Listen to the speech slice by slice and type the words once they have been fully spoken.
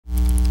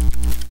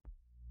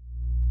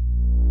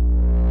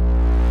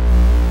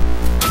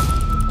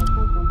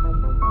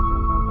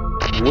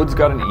Deb's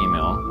got an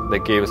email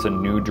that gave us a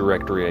new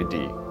directory ID.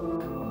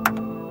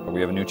 We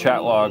have a new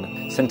chat log.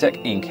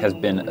 Syntech Inc. has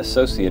been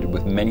associated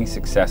with many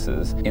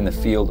successes in the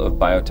field of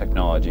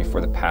biotechnology for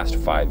the past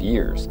 5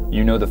 years.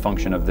 You know the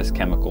function of this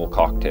chemical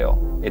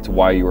cocktail. It's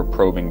why you were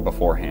probing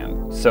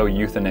beforehand. So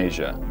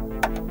euthanasia.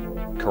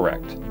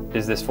 Correct.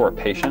 Is this for a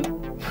patient?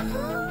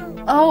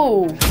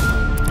 Oh.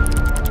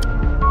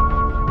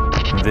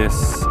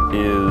 This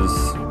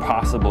is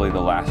possibly the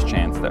last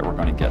chance that we're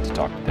going to get to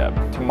talk to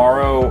Deb.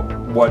 Tomorrow,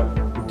 what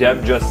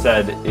Deb just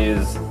said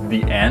is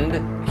the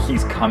end.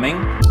 He's coming.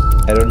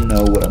 I don't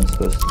know what I'm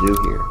supposed to do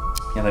here.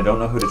 And I don't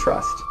know who to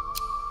trust.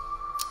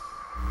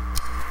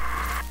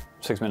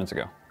 6 minutes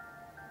ago.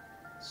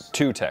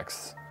 2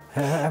 texts.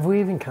 Have we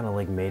even kind of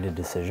like made a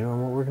decision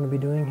on what we're going to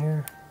be doing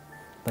here?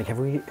 Like, have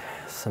we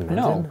cemented?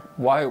 No.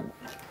 Why?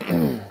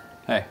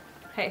 Hey.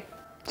 Hey.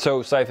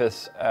 So,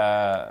 Syphus,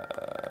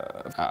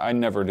 I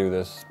never do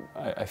this,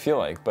 I feel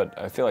like, but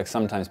I feel like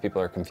sometimes people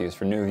are confused.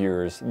 For new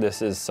viewers,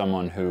 this is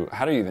someone who,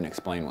 how do you even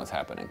explain what's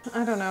happening?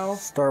 I don't know.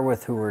 Start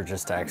with who we're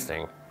just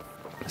texting.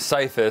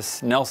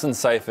 Syphus, Nelson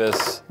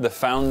Syphus, the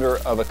founder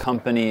of a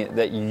company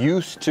that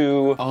used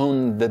to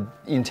own the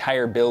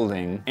entire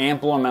building,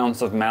 ample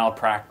amounts of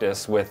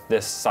malpractice with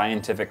this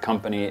scientific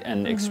company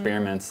and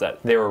experiments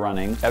that they were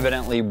running.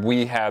 Evidently,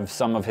 we have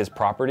some of his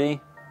property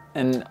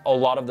and a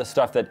lot of the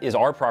stuff that is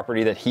our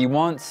property that he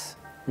wants,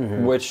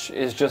 which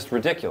is just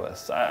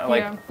ridiculous.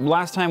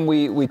 Last time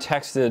we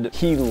texted,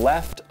 he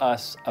left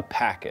us a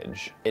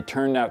package. It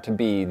turned out to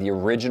be the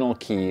original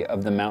key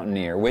of the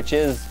Mountaineer, which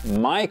is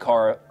my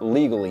car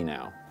legally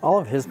now. All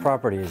of his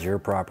property is your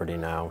property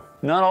now.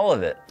 Not all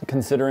of it,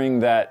 considering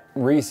that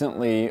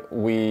recently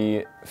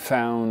we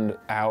found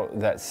out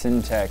that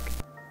Syntech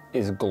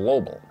is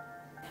global.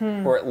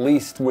 Or at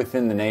least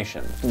within the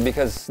nation.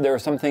 Because there were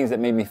some things that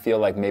made me feel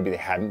like maybe they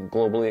hadn't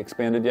globally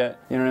expanded yet.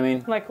 You know what I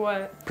mean? Like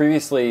what?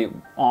 Previously,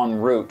 en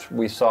route,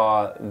 we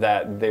saw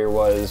that there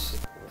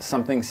was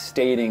something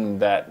stating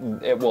that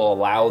it will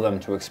allow them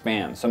to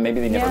expand. So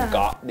maybe they never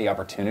got the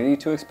opportunity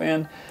to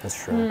expand.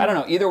 That's true. I don't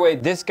know. Either way,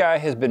 this guy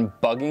has been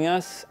bugging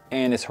us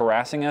and is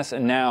harassing us,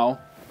 and now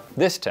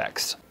this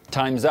text.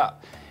 Time's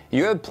up.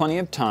 You had plenty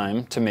of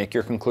time to make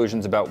your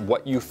conclusions about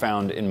what you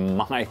found in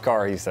my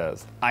car, he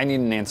says. I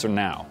need an answer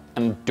now.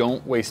 And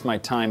don't waste my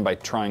time by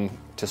trying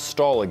to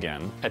stall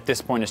again. At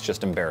this point, it's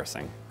just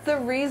embarrassing. The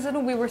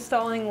reason we were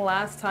stalling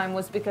last time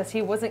was because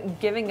he wasn't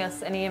giving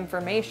us any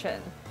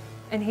information.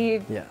 And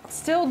he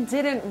still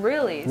didn't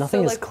really.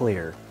 Nothing is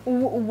clear.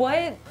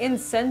 What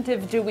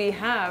incentive do we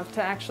have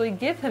to actually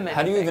give him anything?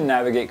 How do you even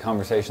navigate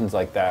conversations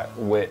like that,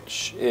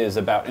 which is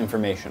about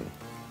information?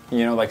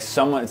 You know, like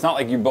someone, it's not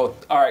like you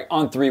both, all right,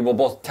 on 3, we'll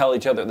both tell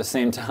each other at the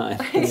same time.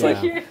 It's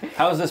like,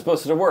 how is this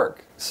supposed to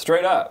work?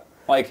 Straight up.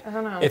 Like, I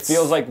don't know. It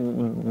feels like,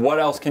 what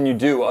else can you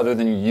do other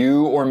than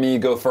you or me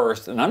go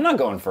first? And I'm not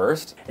going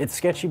first. It's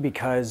sketchy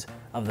because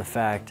of the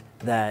fact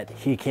that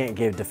he can't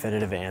give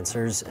definitive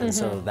answers. And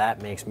so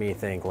that makes me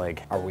think,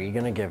 like, are we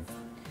going to give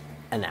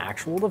an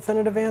actual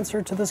definitive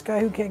answer to this guy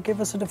who can't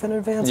give us a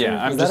definitive answer?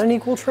 Yeah, is that an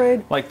equal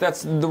trade? Like,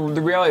 that's the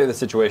reality of the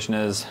situation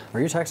is... Are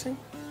you texting?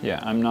 Yeah,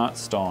 I'm not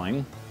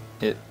stalling.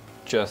 It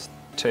just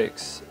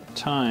takes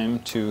time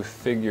to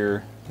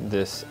figure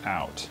this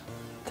out.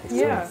 Takes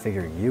time to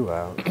figure you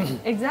out.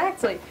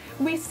 Exactly.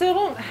 We still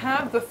don't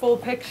have the full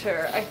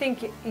picture. I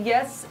think,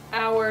 yes,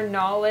 our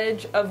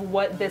knowledge of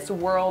what this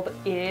world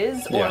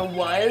is or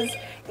was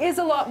is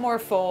a lot more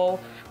full.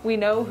 We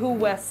know who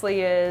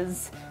Wesley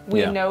is.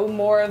 We know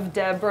more of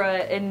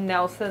Deborah and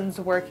Nelson's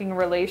working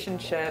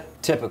relationship.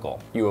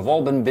 Typical. You have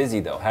all been busy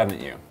though,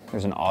 haven't you?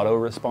 There's an auto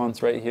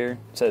response right here.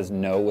 It says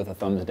no with a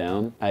thumbs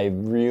down. I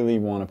really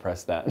want to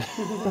press that.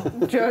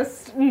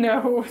 Just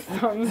no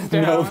thumbs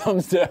down. No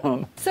thumbs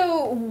down.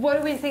 So what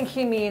do we think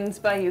he means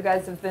by you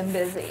guys have been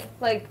busy?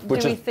 Like, do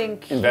we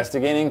think...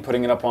 Investigating,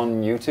 putting it up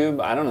on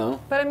YouTube? I don't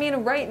know. But I mean,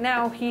 right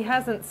now, he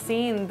hasn't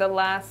seen the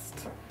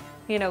last,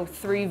 3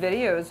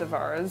 videos of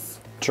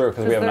ours. True,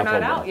 because we haven't uploaded them.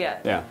 They're not out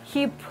yet. Yeah.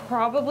 He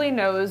probably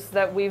knows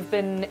that we've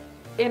been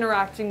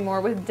interacting more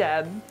with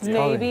Deb.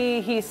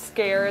 Maybe he's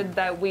scared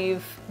that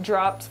we've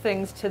dropped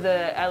things to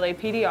the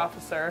LAPD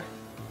officer.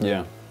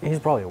 Yeah. He's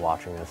probably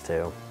watching us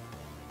too.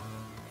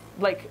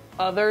 Like,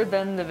 other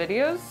than the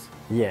videos?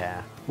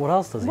 Yeah. What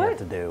else does he have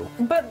to do?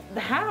 But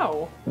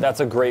how?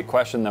 That's a great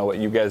question though, what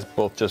you guys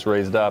both just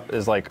raised up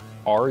is like,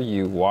 are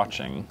you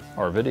watching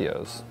our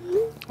videos?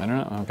 I don't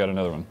know, I've got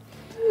another one.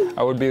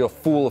 I would be a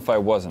fool if I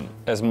wasn't,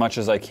 as much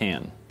as I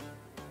can.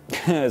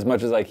 As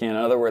much as I can. In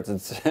other words,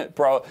 it's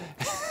probably...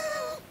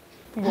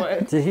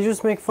 What? Did he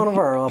just make fun of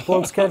our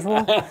upload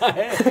schedule?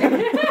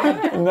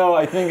 No,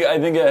 I think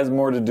it has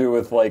more to do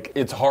with like,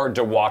 it's hard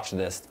to watch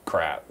this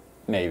crap,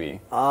 maybe.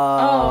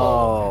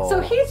 Oh. So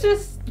he's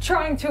just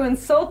trying to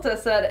insult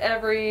us at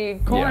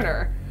every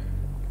corner.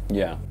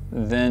 Yeah.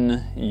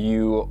 Then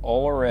you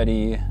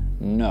already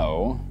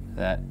know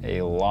that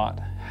a lot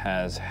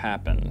has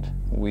happened.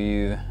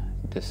 We've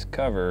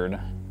discovered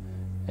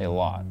a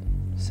lot.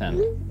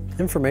 Send.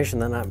 Information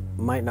that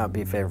might not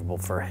be favorable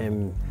for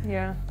him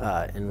in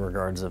in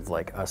regards of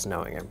like us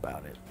knowing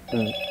about it.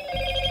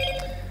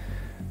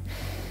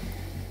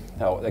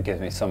 Oh, that gives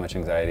me so much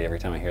anxiety every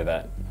time I hear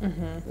that.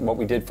 What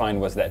we did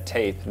find was that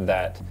tape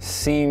that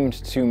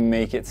seemed to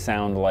make it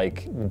sound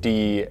like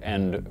Dee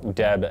and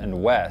Deb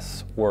and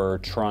Wes were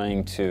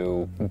trying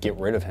to get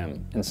rid of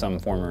him in some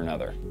form or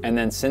another. And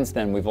then since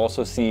then, we've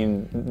also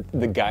seen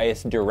the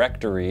Gaius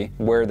directory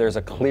where there's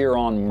a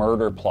clear-on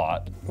murder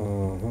plot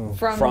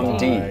from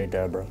Dee. Hi,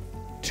 Deborah.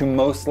 To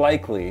most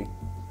likely,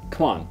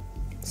 come on,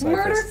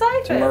 Murder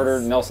Syphus. to murder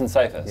Nelson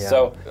Syphus. Yeah.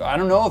 So I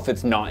don't know if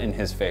it's not in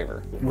his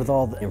favor. With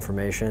all the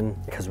information,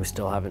 because we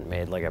still haven't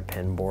made like a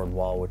pinboard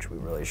wall, which we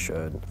really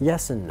should.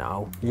 Yes and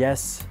no.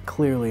 Yes,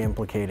 clearly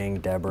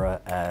implicating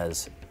Deborah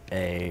as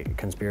a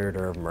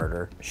conspirator of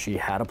murder. She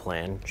had a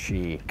plan.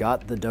 She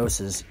got the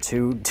doses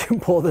to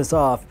pull this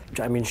off.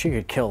 I mean, she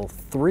could kill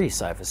 3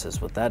 Syphuses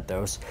with that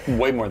dose.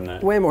 Way more than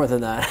that. Way more than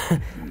that.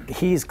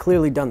 He's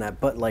clearly done that,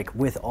 but like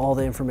with all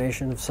the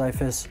information of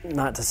Syphus,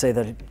 not to say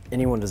that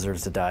anyone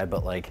deserves to die,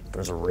 but like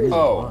there's a reason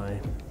why.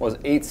 Was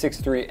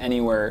 863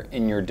 anywhere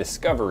in your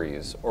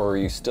discoveries, or are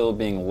you still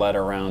being led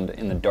around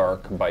in the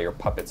dark by your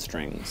puppet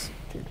strings?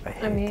 Dude,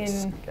 I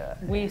mean,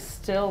 we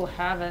still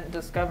haven't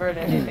discovered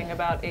anything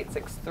about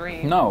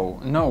 863.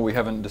 No, we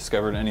haven't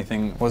discovered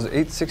anything. Was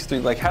 863,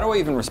 like, how do I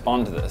even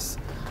respond to this?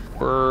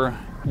 We're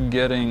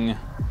getting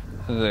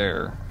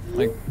there.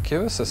 Like,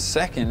 give us a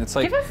second. It's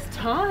like, Give us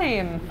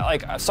time.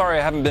 like, sorry,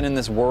 I haven't been in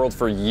this world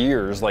for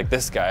years, like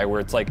this guy, where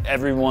it's like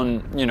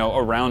everyone, you know,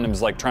 around him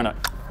is like trying to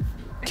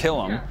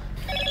kill him.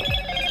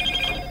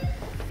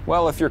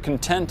 Well, if you're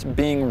content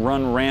being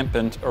run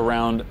rampant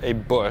around a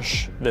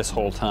bush this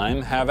whole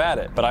time, have at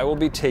it. But I will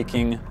be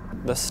taking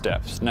the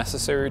steps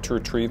necessary to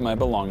retrieve my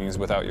belongings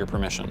without your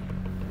permission.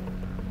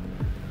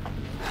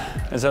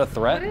 Is that a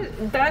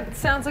threat? That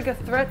sounds like a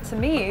threat to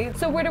me.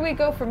 So where do we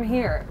go from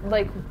here?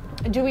 Like,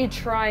 do we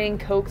try and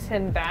coax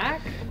him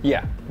back?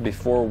 Yeah,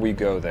 before we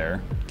go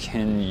there,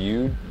 can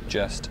you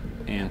just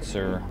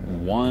answer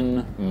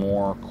one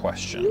more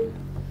question?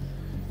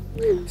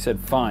 He said,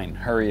 fine,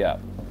 hurry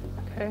up.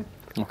 Okay.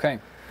 Okay.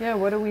 Yeah,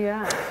 what are we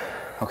at?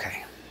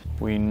 Okay.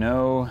 We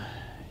know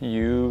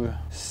you've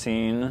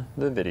seen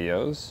the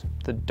videos,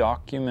 the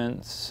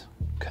documents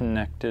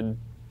connected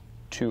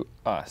to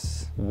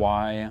us.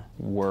 Why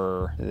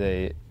were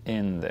they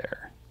in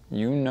there?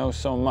 You know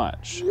so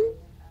much.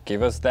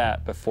 Give us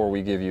that before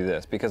we give you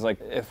this. Because like,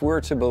 if we're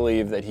to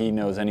believe that he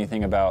knows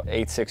anything about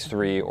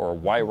 863 or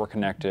why we're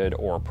connected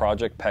or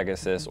Project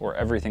Pegasus or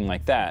everything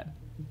like that,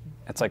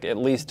 it's like, at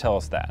least tell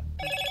us that.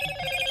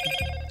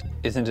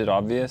 Isn't it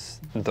obvious?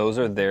 Those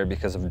are there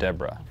because of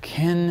Deborah.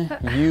 Can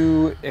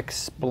you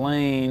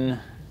explain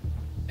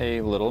a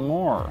little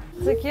more?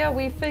 It's like, yeah,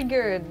 we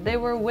figured they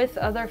were with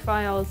other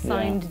files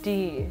signed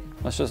D.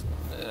 Let's just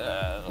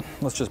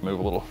move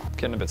a little.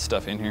 Getting a bit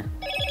stuffy in here.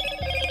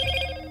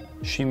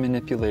 She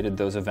manipulated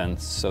those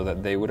events so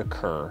that they would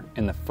occur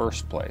in the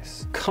first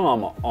place.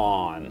 Come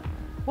on.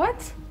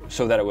 What?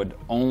 So that it would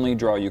only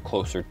draw you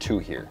closer to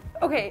here.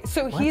 Okay,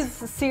 so he's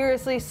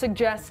seriously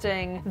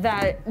suggesting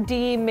that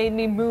D made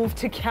me move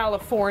to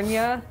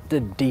California?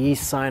 Did D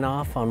sign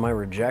off on my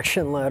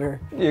rejection letter?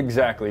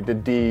 Exactly.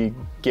 Did D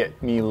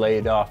get me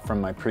laid off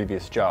from my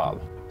previous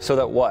job? So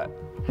that what?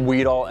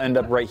 We'd all end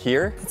up right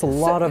here? That's a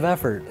lot of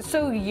effort.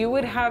 So you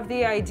would have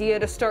the idea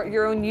to start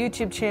your own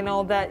YouTube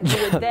channel that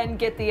you would then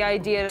get the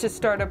idea to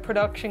start a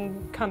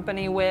production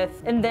company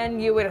with, and then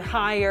you would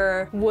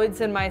hire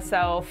Woods and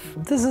myself.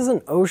 This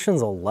isn't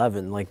Ocean's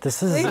 11. Like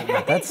this is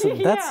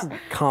that's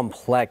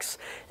complex,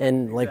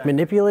 and like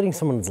manipulating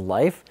someone's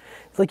life.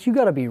 It's like you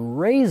got to be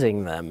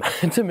raising them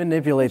to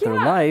manipulate their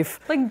life.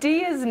 Like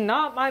D is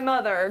not my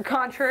mother,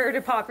 contrary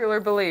to popular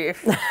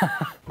belief.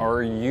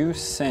 Are you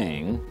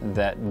saying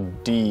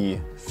that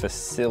D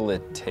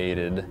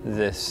facilitated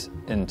this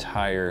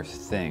entire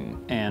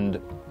thing and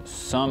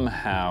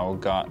somehow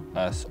got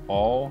us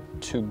all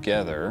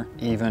together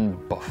even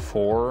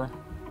before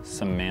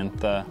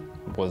Samantha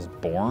was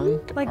born?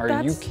 Like,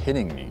 are you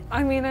kidding me?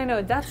 I mean, I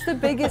know, that's the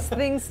biggest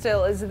thing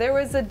still, is there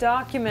was a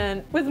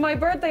document with my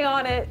birthday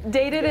on it,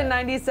 dated in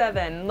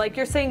 97. Like,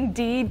 you're saying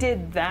D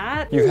did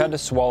that? You've had to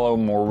swallow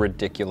more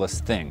ridiculous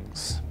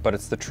things, but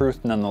it's the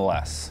truth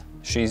nonetheless.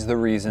 She's the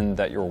reason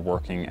that you're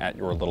working at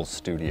your little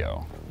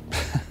studio.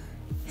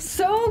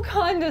 So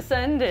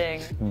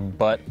condescending.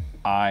 But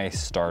I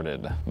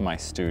started my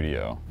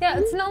studio. Yeah,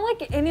 it's not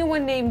like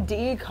anyone named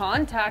D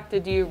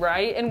contacted you,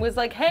 right? And was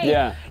like,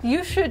 hey,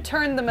 you should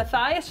turn the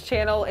Matthias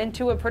channel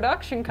into a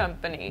production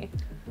company.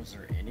 Was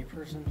there any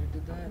person who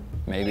did that?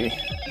 Maybe.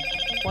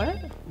 What?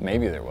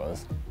 Maybe there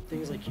was.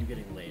 Things like you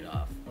getting laid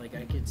off. Like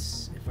I could,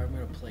 if I'm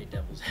gonna play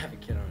devil's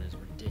advocate on his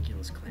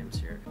ridiculous claims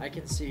here, I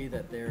can see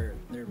that there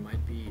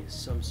might be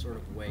some sort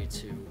of way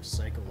to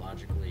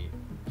psychologically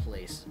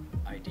place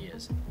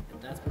ideas.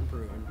 And that's been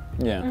proven.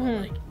 Yeah.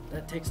 But like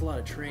that takes a lot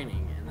of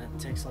training, and that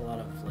takes a lot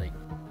of like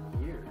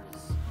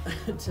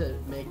years to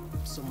make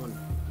someone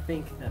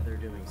think that they're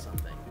doing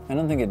something. I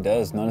don't think it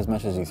does, not as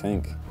much as you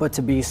think. But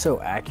to be so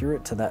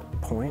accurate to that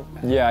point?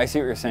 Yeah, I see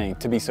what you're saying,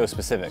 to be so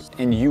specific.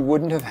 And you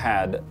wouldn't have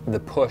had the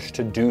push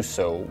to do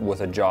so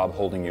with a job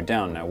holding you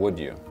down now, would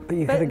you? But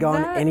you could have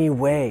gone any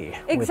way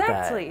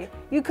Exactly. with that.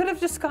 You could have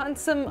just gotten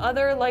some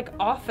other like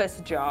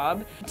office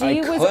job. I Dee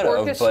was could have,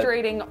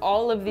 orchestrating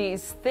all of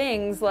these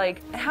things.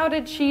 Like, how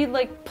did she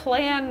like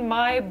plan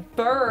my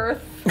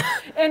birth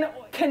and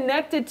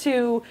connected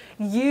to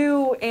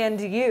you and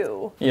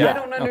you? Yeah. I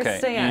don't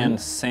understand. Okay.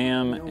 And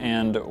Sam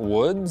and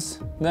Woods,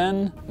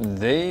 then,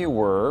 they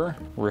were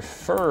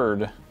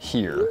referred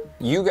here.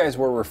 You guys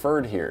were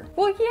referred here.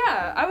 Well,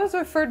 yeah, I was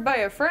referred by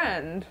a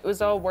friend. It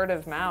was all word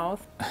of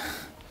mouth.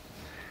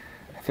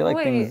 I feel like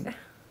Wait. things,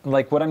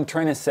 like what I'm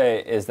trying to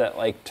say is that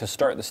like to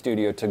start the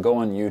studio, to go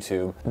on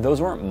YouTube, those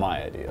weren't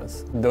my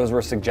ideas. Those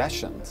were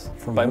suggestions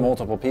by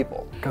multiple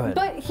people. Go ahead.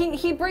 But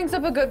he brings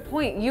up a good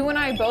point. You and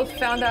I both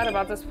found out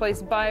about this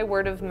place by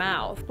word of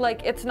mouth.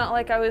 Like, it's not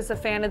like I was a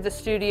fan of the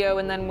studio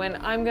and then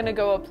when I'm gonna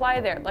go apply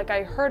there, like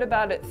I heard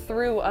about it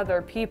through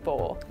other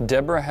people.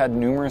 Deborah had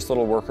numerous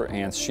little worker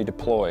ants she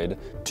deployed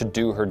to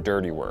do her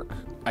dirty work.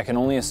 I can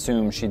only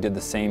assume she did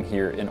the same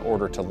here in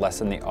order to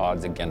lessen the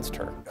odds against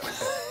her.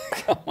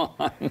 Come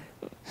on.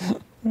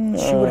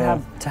 She would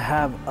have to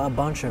have a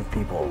bunch of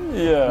people.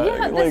 Yeah,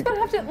 Yeah, this like, would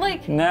have to,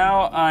 like,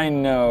 now I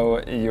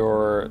know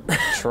you're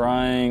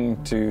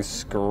trying to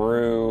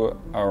screw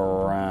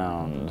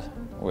around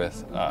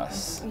with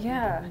us.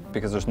 yeah.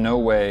 Because there's no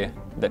way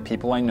that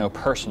people I know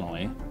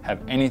personally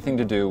have anything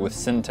to do with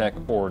Syntech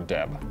or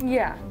Deb.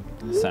 Yeah.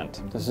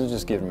 Sent. This is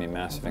just giving me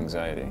massive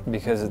anxiety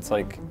because it's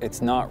like,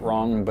 it's not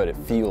wrong, but it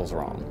feels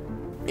wrong.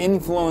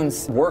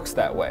 Influence works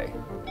that way.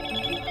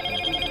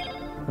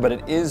 But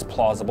it is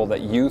plausible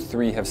that you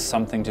three have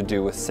something to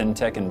do with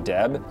Syntech and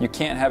Deb. You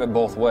can't have it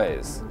both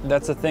ways.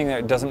 That's the thing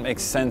that doesn't make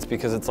sense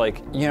because it's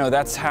like, you know,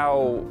 that's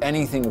how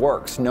anything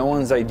works. No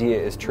one's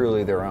idea is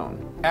truly their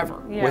own,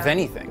 ever, Yeah. with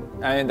anything.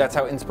 I mean, that's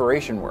how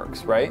inspiration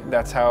works, right?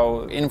 That's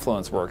how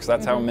influence works.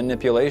 That's how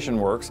manipulation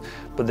works,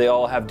 but they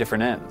all have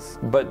different ends.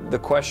 But the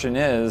question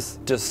is,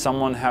 does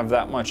someone have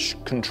that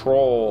much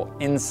control,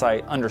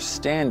 insight,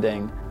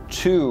 understanding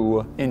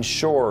to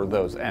ensure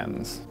those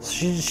ends?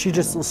 She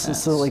just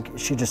so like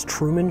she just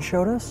Truman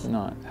showed us.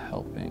 Not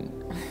helping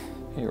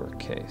your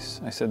case.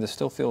 I said this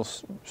still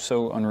feels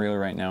so unreal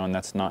right now, and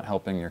that's not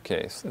helping your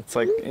case. It's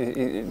like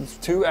it's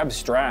too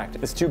abstract.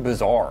 It's too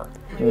bizarre.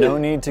 No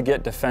need to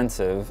get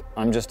defensive.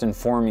 I'm just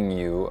informing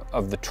you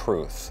of the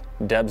truth.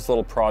 Deb's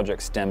little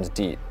project stems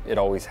deep. It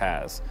always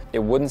has. It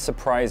wouldn't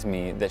surprise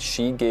me that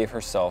she gave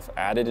herself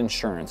added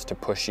insurance to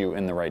push you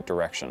in the right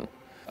direction.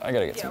 I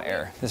gotta get some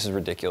air. This is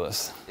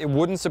ridiculous. It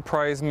wouldn't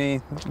surprise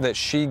me that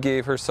she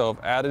gave herself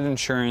added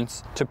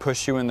insurance to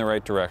push you in the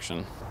right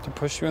direction. To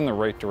push you in the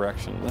right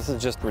direction. This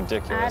is just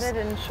ridiculous.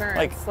 Added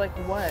insurance, like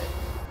what?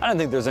 I don't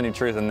think there's any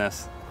truth in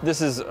this. This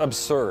is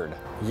absurd.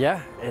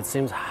 Yeah, it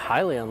seems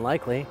highly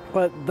unlikely,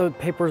 but the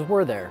papers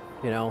were there,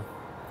 you know.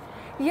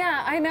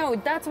 Yeah, I know.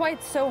 That's why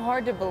it's so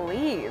hard to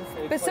believe.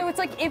 But so it's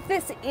like, if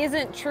this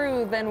isn't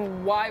true,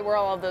 then why were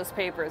all of those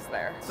papers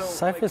there?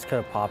 Syphus could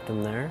have popped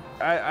him there.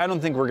 I don't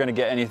think we're gonna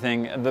get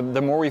anything.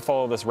 The more we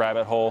follow this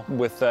rabbit hole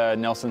with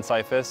Nelson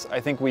Syphus, I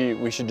think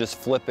we should just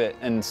flip it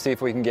and see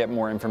if we can get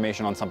more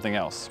information on something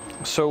else.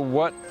 So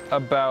what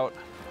about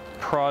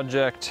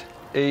Project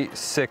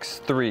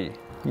 863?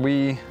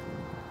 We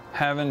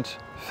haven't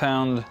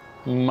found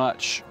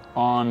much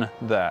on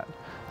that.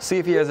 See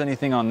if he has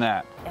anything on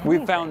that.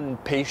 We've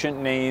found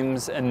patient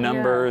names and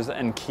numbers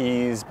and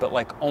keys, but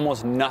like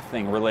almost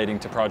nothing relating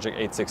to Project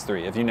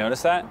 863. Have you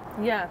noticed that?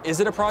 Yeah. Is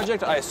it a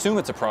project? I assume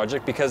it's a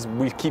project because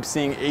we keep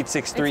seeing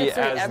 863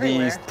 as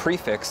everywhere. the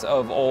prefix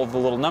of all the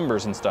little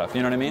numbers and stuff.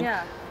 You know what I mean?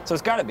 Yeah. So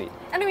it's gotta be.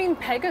 And I mean,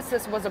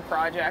 Pegasus was a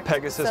project.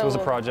 Pegasus was a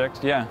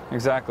project. Yeah,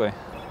 exactly.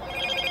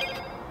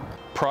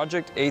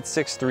 Project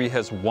 863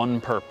 has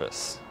one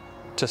purpose: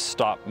 to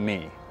stop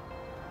me.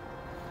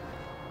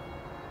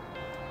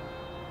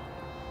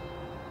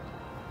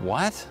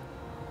 What?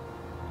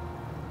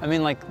 I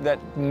mean, like, that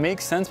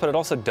makes sense, but it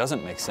also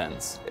doesn't make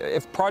sense.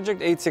 If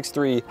Project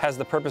 863 has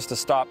the purpose to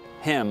stop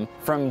him,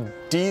 from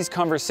Dee's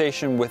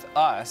conversation with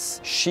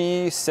us,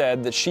 she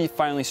said that she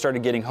finally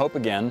started getting hope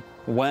again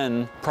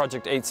when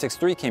Project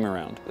 863 came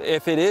around.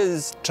 If it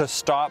is to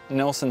stop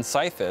Nelson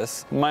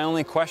Syphus, my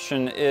only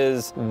question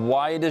is,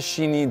 why does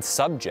she need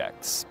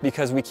subjects?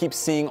 Because we keep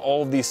seeing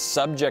all of these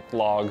subject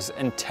logs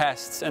and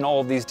tests and all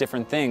of these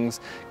different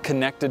things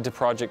connected to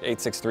Project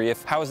 863.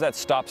 How does that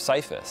stop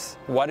Syphus?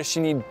 Why does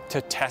she need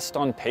to test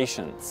on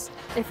patients?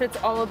 If it's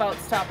all about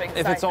stopping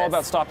Syphus. If it's all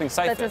about stopping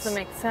Syphus. That doesn't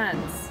make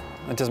sense.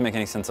 It doesn't make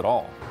any sense at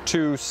all.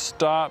 To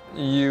stop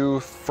you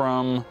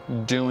from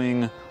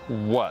doing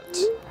what?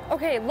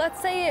 Okay,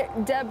 let's say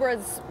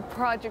Deborah's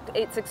Project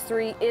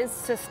 863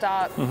 is to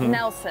stop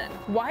Nelson.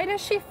 Why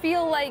does she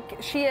feel like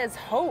she has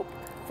hope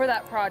for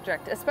that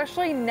project,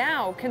 especially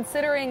now,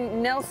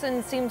 considering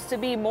Nelson seems to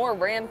be more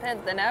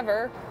rampant than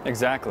ever?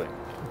 Exactly.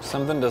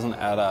 Something doesn't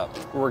add up.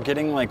 We're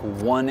getting like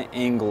one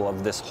angle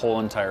of this whole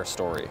entire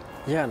story.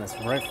 Yeah, and it's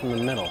right from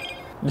the middle.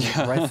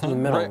 right from the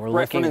middle. Right, We're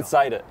right from looking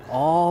inside it.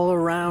 all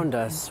around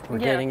us. We're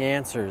Yeah. getting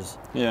answers.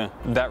 Yeah,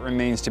 that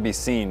remains to be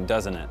seen,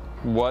 doesn't it?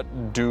 What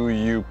do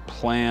you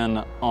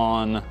plan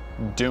on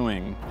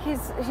doing?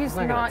 He's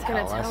not not gonna gonna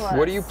tell tell us. us.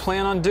 What do you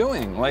plan on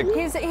doing? Like,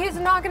 He's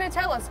not gonna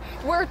tell us.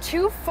 We're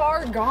too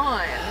far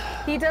gone.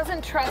 He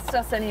doesn't trust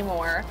us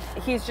anymore.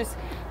 He's just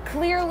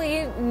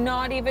clearly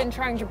not even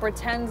trying to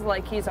pretend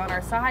like he's on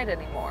our side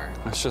anymore.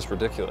 that's just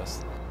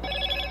ridiculous.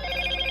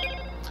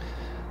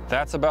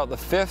 That's about the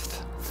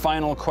 5th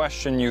final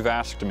question you've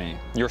asked me.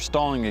 You're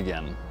stalling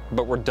again,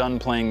 but we're done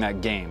playing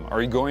that game.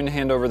 Are you going to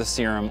hand over the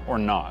serum or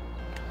not?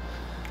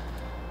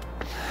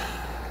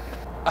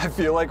 I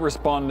feel like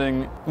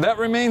responding, that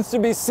remains to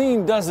be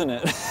seen, doesn't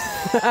it?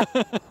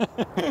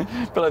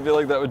 But I feel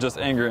like that would just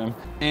anger him.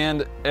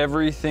 And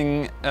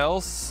everything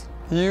else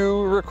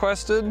you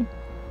requested?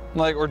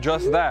 Like, or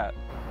just that?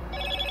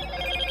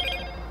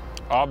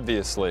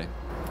 Obviously.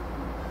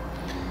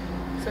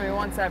 So he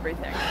wants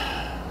everything.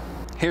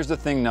 Here's the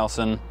thing,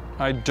 Nelson.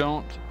 I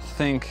don't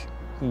think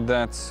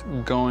that's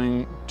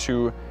going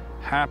to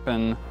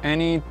happen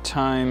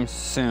anytime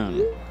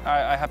soon.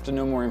 I have to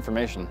know more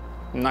information.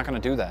 I'm not gonna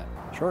do that.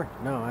 Sure.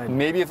 No,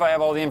 Maybe if I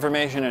have all the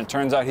information and it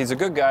turns out he's a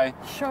good guy,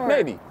 Sure.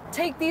 maybe.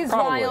 Take these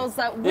Probably. vials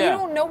that we Yeah.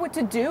 don't know what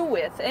to do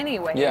with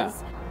anyways. Yeah.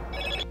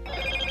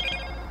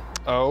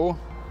 Oh,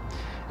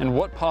 and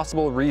what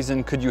possible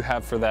reason could you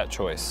have for that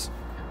choice?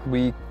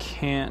 We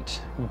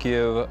can't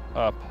give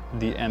up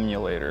the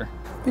emulator.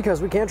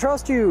 because we can't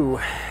trust you.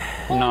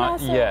 Not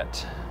also-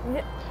 yet.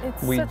 Yeah,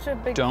 it's We such a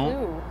big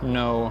don't clue.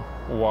 know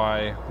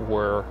why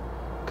we're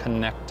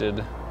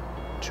connected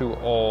to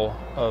all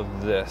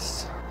of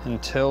this.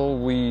 Until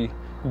we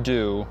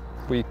do,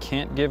 we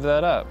can't give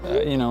that up.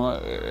 You know,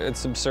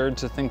 it's absurd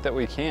to think that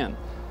we can,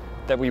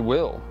 that we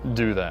will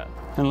do that.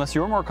 Unless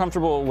you're more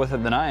comfortable with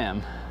it than I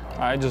am.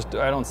 I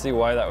don't see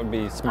why that would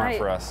be smart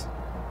for us.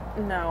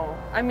 No.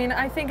 I mean,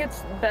 I think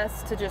it's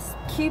best to just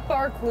keep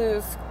our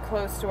clues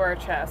close to our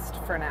chest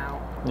for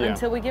now. Yeah.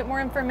 Until we get more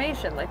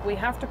information. Like, we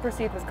have to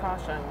proceed with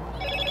caution.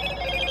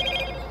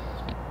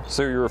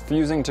 So you're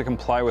refusing to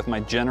comply with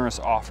my generous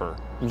offer.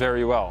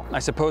 Very well. I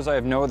suppose I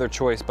have no other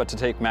choice but to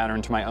take matter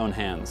into my own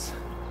hands.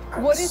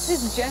 What is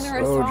his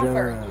generous So offer?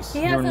 generous. He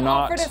You're hasn't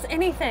not offered us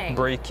anything.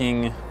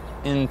 Breaking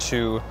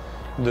into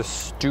the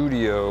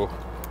studio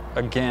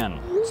again.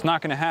 It's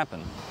not gonna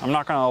happen. I'm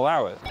not gonna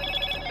allow it.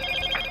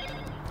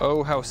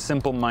 Oh, how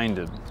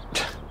simple-minded.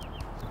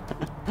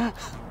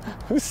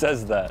 Who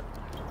says that?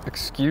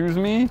 Excuse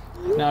me?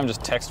 Now I'm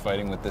just text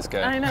fighting with this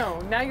guy. I know.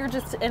 Now you're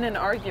just in an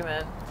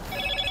argument.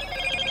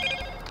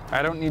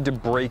 I don't need to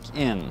break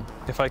in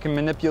if I can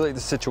manipulate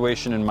the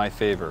situation in my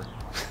favor.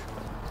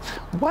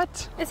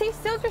 What? Is he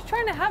still just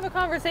trying to have a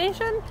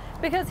conversation?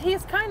 Because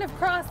he's kind of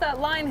crossed that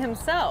line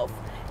himself.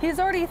 He's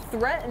already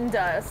threatened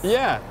us.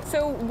 Yeah.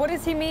 So what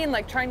does he mean,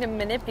 like trying to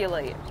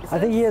manipulate? I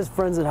think he has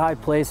friends at high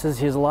places.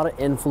 He has a lot of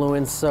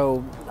influence,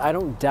 so I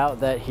don't doubt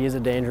that he is a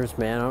dangerous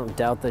man. I don't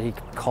doubt that he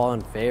could call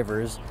in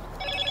favors.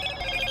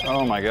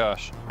 Oh my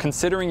gosh.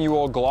 Considering you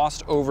all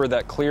glossed over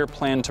that clear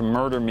plan to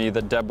murder me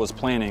that Deb was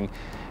planning,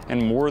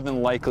 and more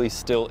than likely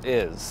still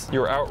is.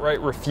 You're outright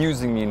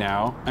refusing me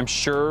now. I'm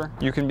sure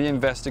you can be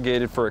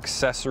investigated for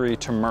accessory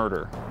to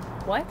murder.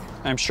 What?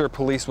 I'm sure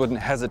police wouldn't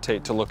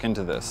hesitate to look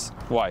into this.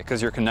 Why?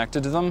 Because you're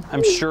connected to them?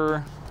 I'm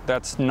sure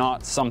that's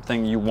not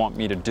something you want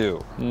me to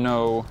do.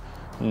 No,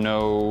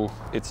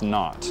 it's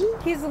not.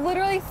 He's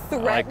literally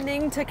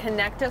threatening to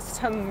connect us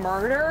to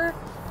murder?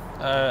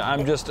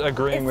 I'm just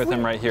agreeing If with him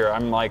we- right here.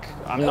 I'm not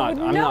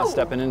no.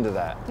 stepping into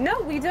that. No,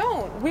 we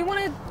don't. We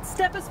want to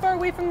step as far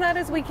away from that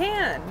as we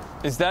can.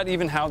 Is that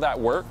even how that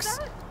works?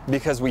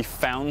 Because we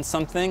found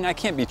something? I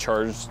can't be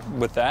charged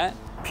with that.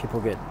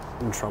 People get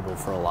in trouble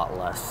for a lot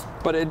less.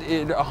 But it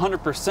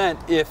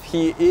 100%, if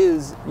he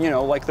is, you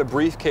know, like the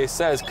briefcase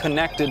says,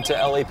 connected to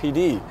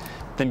LAPD,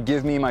 then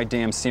give me my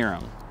damn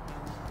serum.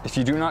 If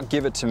you do not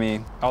give it to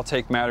me, I'll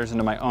take matters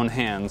into my own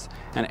hands,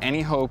 and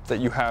any hope that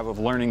you have of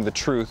learning the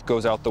truth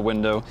goes out the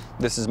window.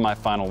 This is my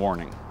final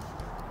warning.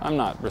 I'm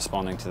not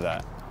responding to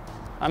that.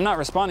 I'm not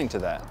responding to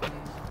that.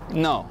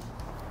 No,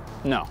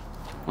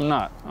 I'm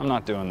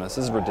not doing this.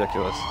 This is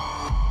ridiculous.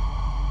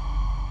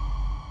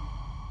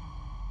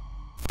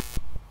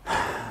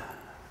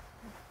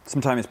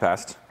 Some time has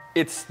passed.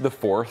 It's the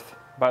 4th,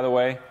 by the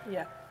way.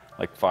 Yeah.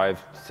 Like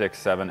 5, 6,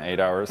 7, 8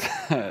 hours.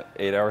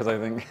 8 hours, I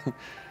think,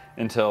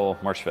 until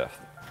March 5th.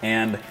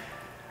 And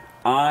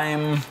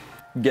I'm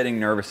getting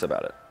nervous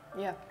about it.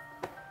 Yeah.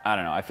 I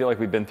don't know. I feel like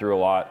we've been through a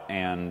lot,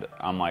 and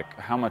I'm like,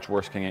 how much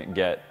worse can it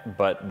get?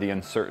 But the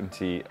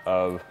uncertainty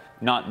of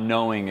not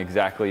knowing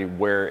exactly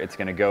where it's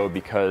going to go,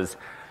 because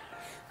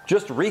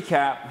just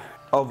recap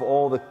of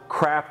all the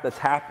crap that's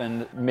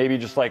happened, maybe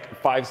just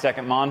like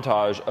 5-second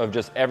montage of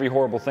just every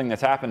horrible thing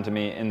that's happened to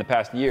me in the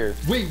past year.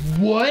 Wait,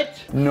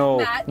 what? No,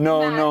 Matt,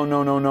 no, Matt. no,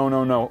 no, no, no,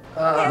 no, no.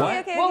 What?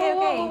 Okay.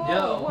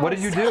 Yo. What did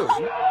you do?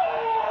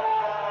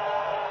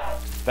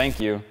 Thank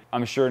you.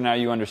 I'm sure now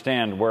you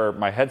understand where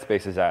my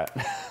headspace is at.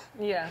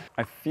 Yeah.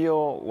 I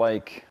feel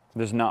like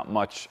there's not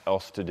much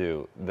else to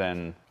do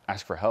than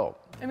ask for help.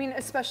 I mean,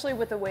 especially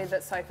with the way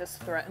that Syphus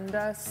threatened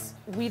us,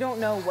 we don't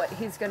know what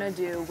he's gonna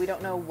do. We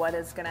don't know what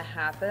is gonna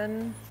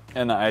happen.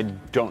 And I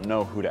don't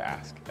know who to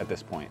ask at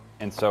this point.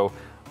 And so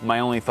my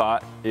only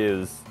thought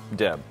is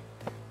Deb.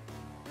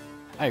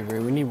 I agree.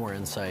 We need more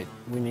insight.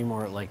 We need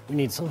more, like, we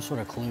need some sort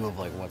of clue of,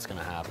 like, what's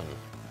gonna happen.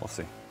 We'll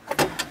see.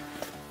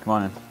 Come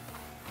on in.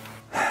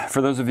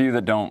 For those of you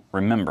that don't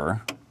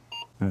remember,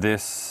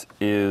 this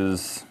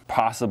is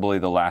possibly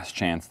the last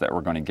chance that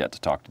we're going to get to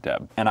talk to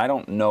Deb. And I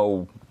don't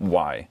know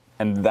why.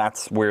 And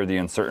that's where the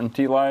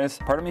uncertainty lies.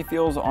 Part of me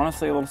feels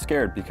honestly a little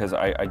scared because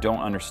I don't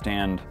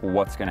understand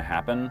what's gonna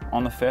happen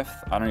on the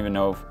 5th. I don't even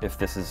know if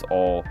this is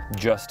all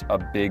just a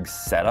big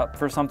setup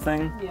for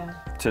something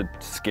to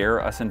scare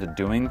us into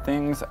doing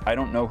things. I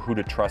don't know who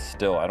to trust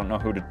still. I don't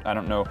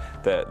know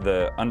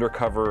the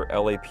undercover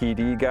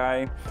LAPD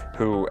guy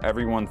who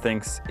everyone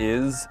thinks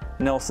is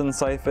Nelson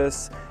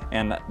Syphus,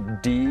 and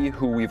D,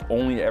 who we've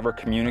only ever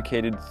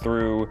communicated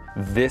through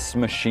this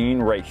machine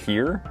right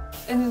here.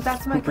 And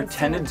that's my who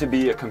pretended to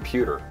be a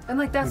computer. And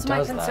like that's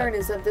my concern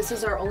is that this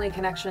is our only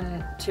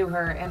connection to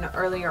her, and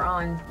earlier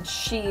on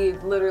she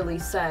literally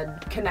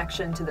said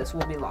connection to this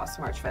will be lost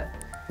March 5th.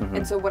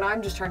 And so what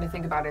I'm just trying to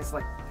think about is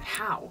like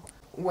how?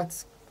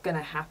 What's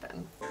gonna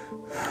happen?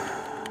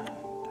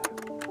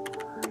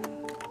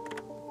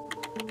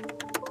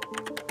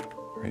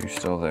 Are you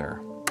still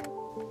there?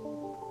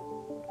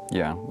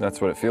 Yeah, that's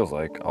what it feels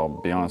like.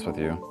 I'll be honest with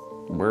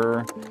you.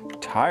 We're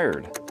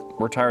tired.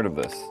 We're tired of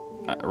this,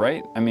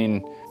 right? I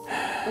mean,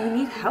 we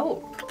need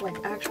help,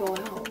 like actual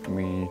help.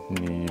 We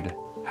need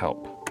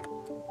help.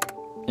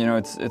 You know,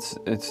 it's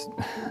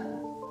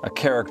a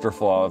character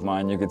flaw of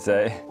mine, you could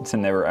say, to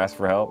never ask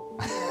for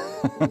help.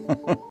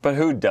 But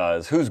who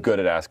does? Who's good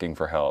at asking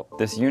for help?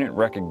 This unit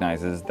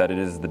recognizes that it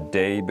is the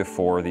day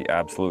before the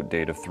absolute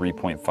date of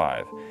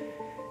 3.5,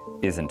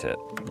 isn't it?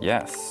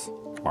 Yes,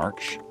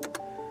 March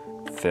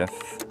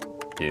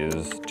 5th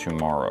is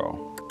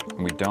tomorrow.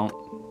 We don't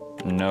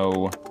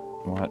know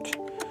what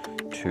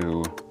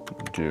to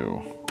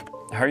do.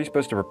 How are you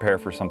supposed to prepare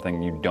for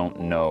something you don't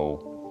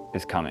know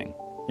is coming?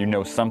 You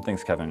know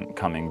something's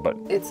coming, but...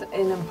 It's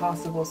an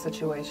impossible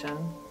situation.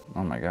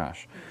 Oh my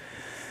gosh.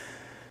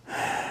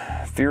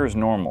 Fear is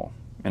normal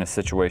in a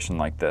situation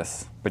like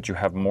this, but you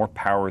have more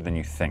power than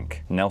you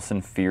think.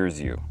 Nelson fears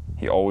you.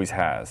 He always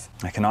has.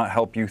 I cannot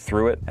help you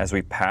through it as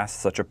we pass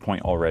such a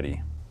point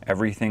already.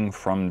 Everything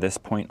from this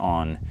point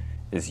on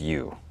is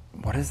you.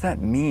 What does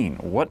that mean?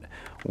 What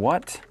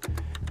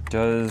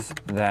does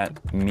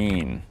that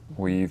mean?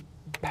 We've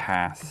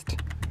passed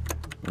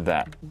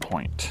that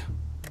point.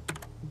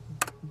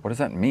 What does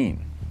that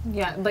mean?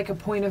 Yeah, like a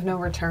point of no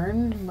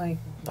return? Like,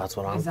 that's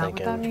what I'm is that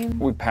thinking. what that means?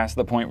 We passed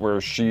the point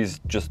where she's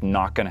just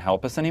not gonna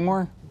help us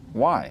anymore?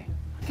 Why?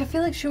 I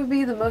feel like she would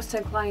be the most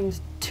inclined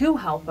to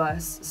help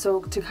us,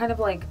 so to kind of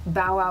like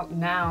bow out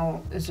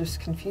now is just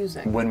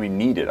confusing. When we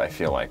need it, I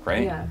feel like,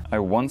 right? Yeah. I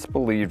once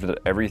believed that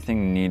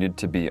everything needed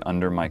to be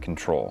under my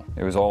control.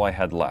 It was all I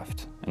had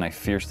left, and I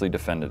fiercely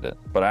defended it.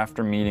 But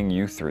after meeting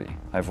you three,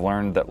 I've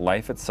learned that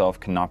life itself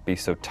cannot be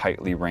so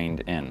tightly reined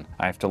in.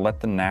 I have to let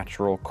the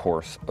natural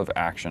course of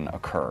action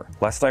occur,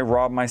 lest I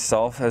rob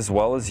myself as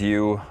well as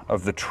you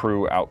of the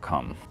true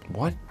outcome.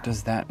 What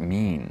does that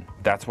mean?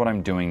 That's what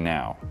I'm doing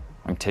now.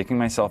 I'm taking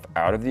myself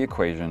out of the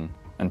equation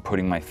and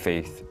putting my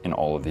faith in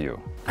all of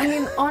you. I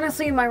mean,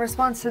 honestly, my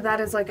response to that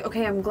is like,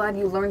 okay, I'm glad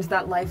you learned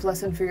that life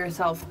lesson for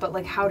yourself, but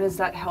like, how does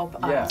that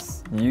help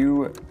us?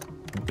 You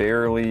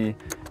barely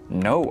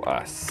know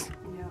us.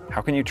 Yeah.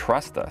 How can you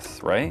trust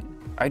us, right?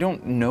 I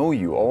don't know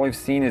you. All I've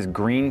seen is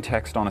green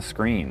text on a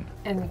screen.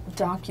 And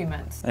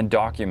documents. And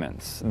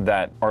documents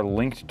that are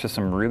linked to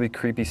some really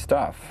creepy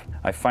stuff.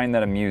 I find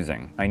that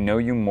amusing. I know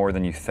you more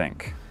than you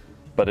think.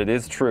 But it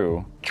is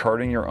true,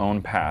 charting your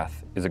own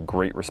path is a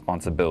great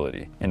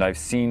responsibility, and I've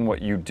seen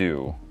what you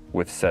do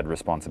with said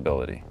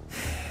responsibility.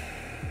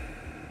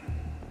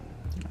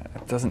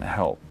 It doesn't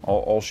help.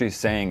 All she's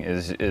saying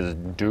is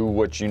do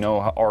what you know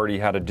already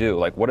how to do.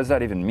 Like, what does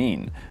that even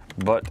mean?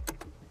 But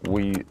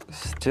we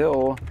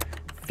still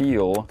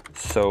feel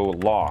so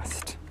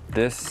lost.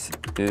 This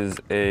is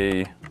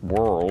a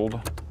world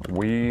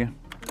we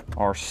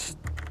are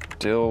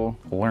still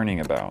learning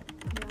about.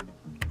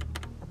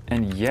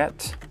 And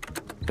yet,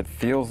 it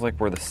feels like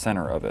we're the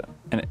center of it,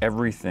 and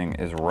everything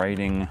is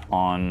riding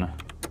on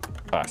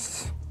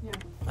us. Yeah.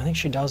 I think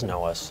she does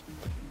know us.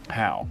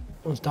 How?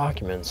 Those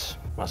documents.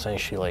 I'm not saying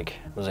she like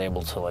was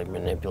able to like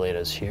manipulate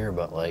us here,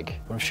 but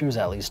like, what if she was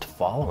at least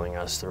following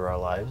us through our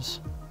lives?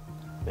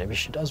 Maybe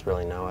she does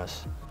really know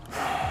us.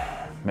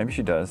 Maybe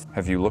she does.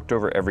 Have you looked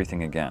over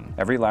everything again?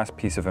 Every last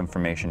piece of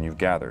information you've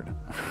gathered?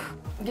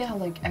 Yeah,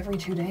 like every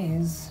 2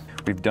 days.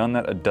 We've done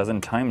that a dozen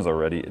times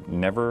already. It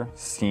never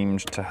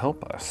seemed to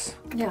help us.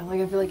 Yeah, like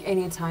I feel like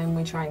any time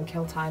we try and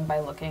kill time by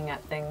looking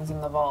at things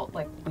in the vault,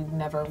 like we've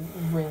never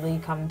really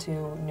come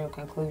to new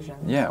conclusions.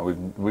 Yeah,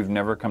 we've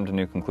never come to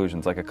new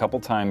conclusions. Like a couple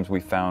times we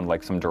found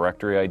like some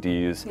directory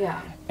IDs.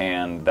 Yeah.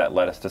 And that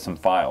led us to some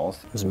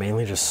files. It was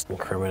mainly just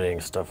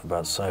incriminating stuff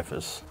about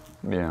Syphus.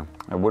 Yeah,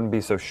 I wouldn't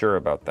be so sure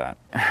about that.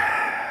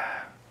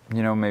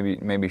 You know,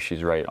 maybe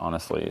she's right,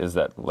 honestly, is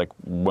that like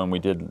when we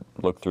did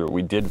look through it,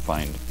 we did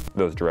find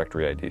those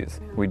directory IDs.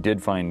 We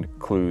did find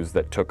clues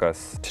that took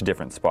us to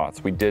different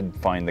spots. We did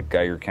find the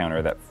Geiger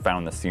counter that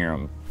found the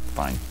serum.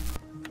 Fine.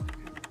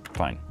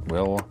 Fine.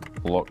 We'll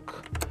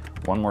look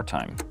one more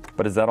time.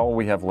 But is that all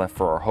we have left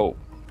for our hope?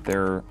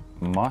 There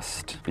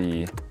must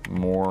be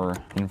more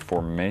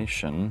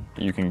information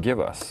you can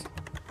give us.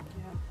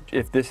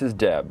 If this is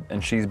Deb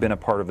and she's been a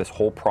part of this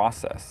whole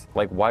process,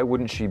 like why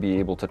wouldn't she be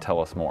able to tell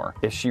us more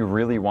if she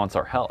really wants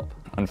our help?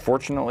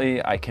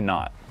 Unfortunately, I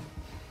cannot.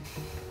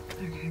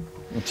 Okay.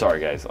 I'm sorry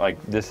guys,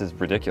 like this is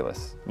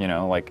ridiculous. You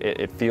know, like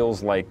it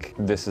feels like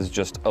this is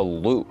just a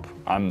loop.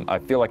 I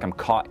feel like I'm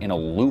caught in a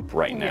loop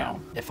right now.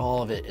 If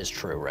all of it is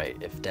true, right?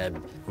 If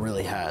Deb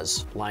really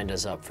has lined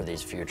us up for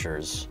these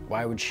futures,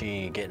 why would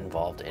she get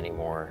involved any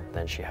more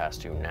than she has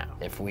to now?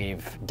 If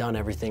we've done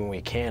everything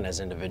we can as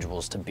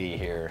individuals to be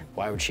here,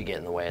 why would she get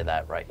in the way of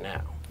that right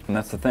now? And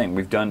that's the thing,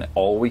 we've done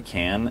all we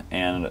can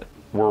and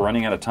we're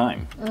running out of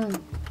time.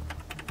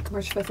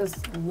 March 5th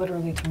is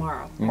literally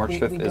tomorrow. March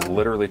 5th is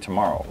literally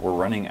tomorrow. We're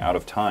running out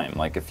of time.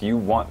 Like if you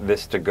want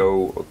this to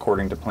go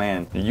according to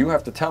plan, you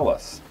have to tell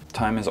us.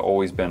 Time has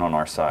always been on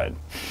our side.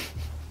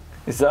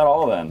 Is that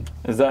all then?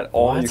 Is that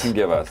all you can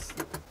give us?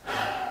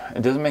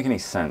 It doesn't make any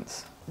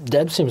sense.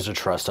 Deb seems to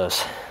trust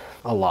us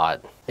a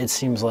lot. It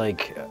seems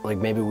like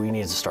maybe we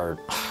need to start,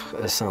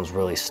 this sounds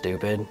really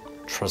stupid,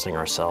 trusting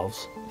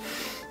ourselves.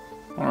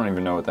 I don't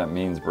even know what that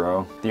means,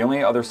 bro. The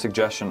only other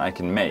suggestion I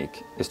can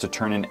make is to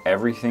turn in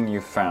everything you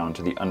found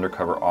to the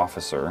undercover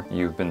officer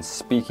you've been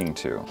speaking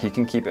to. He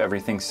can keep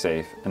everything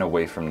safe and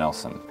away from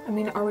Nelson. I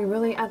mean, are we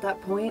really at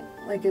that point?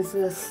 Like, is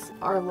this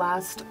our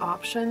last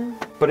option?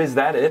 But is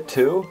that it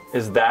too?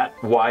 Is that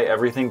why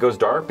everything goes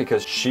dark?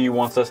 Because she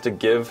wants us to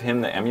give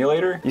him the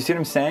emulator? You see what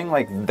I'm saying?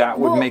 Like that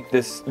would make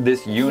this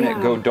unit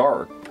go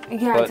dark.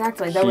 Yeah, but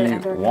exactly. That would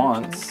enter he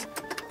wants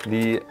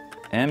the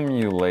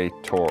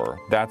emulator.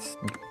 That's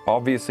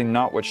obviously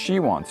not what she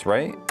wants,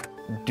 right?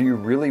 Do you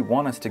really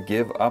want us to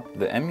give up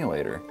the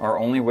emulator? Our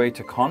only way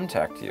to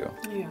contact you?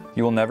 Yeah.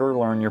 You will never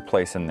learn your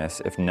place in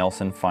this if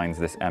Nelson finds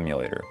this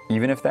emulator.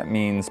 Even if that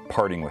means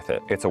parting with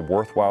it, it's a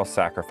worthwhile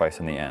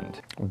sacrifice in the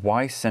end.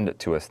 Why send it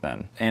to us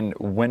then? And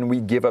when we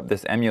give up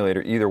this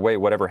emulator, either way,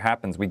 whatever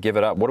happens, we give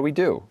it up. What do we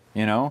do?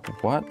 You know?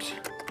 What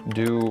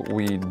do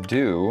we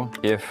do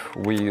if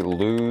we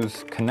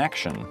lose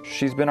connection?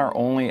 She's been our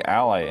only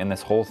ally in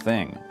this whole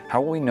thing.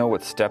 How will we know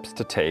what steps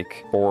to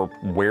take or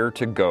where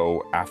to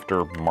go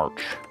after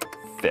March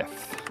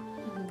 5th?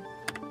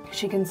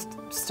 She can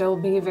still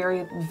be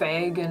very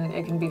vague and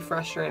it can be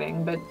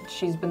frustrating, but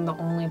she's been the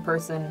only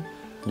person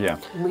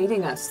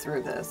leading us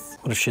through this.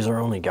 What if she's our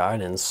only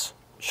guidance?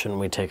 Shouldn't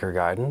we take her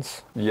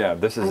guidance? Yeah,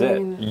 this is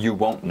it. You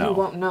won't know. You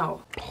won't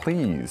know.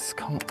 Please,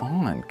 come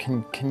on.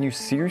 Can you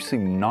seriously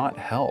not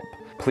help?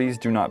 Please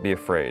do not be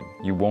afraid.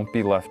 You won't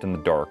be left in the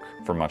dark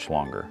for much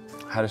longer.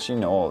 How does she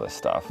know all this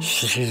stuff?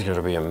 She's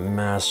gonna be a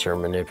master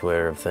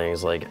manipulator of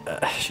things. Like,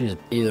 she's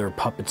either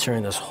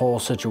puppeteering this whole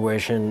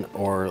situation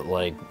or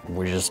like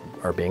we just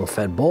are being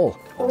fed bull.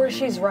 Or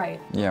she's right.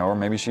 Yeah, or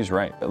maybe she's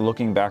right.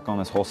 Looking back on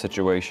this whole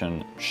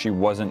situation, she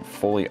wasn't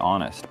fully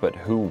honest, but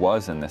who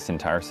was in this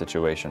entire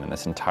situation, in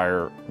this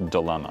entire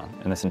dilemma,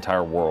 in this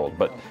entire world?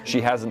 But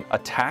she hasn't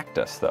attacked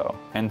us though.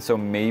 And so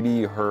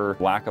maybe her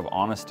lack of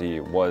honesty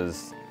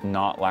was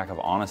not lack of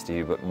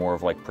honesty, but more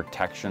of like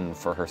protection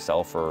for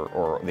herself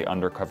or the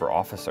undercover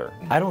officer.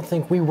 I don't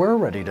think we were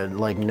ready to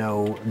like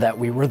know that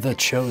we were the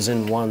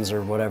chosen ones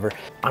or whatever.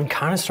 I'm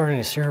kind of starting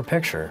to see her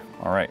picture.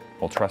 All right,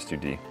 we'll trust you,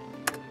 D.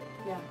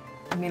 Yeah.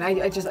 I mean,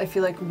 I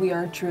feel like we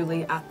are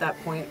truly at that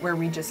point where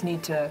we just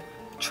need to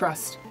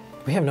trust.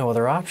 We have no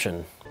other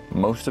option.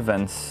 Most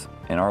events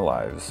in our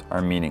lives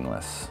are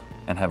meaningless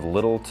and have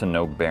little to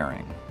no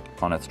bearing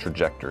on its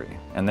trajectory.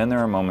 And then there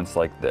are moments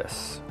like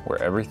this, where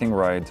everything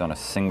rides on a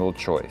single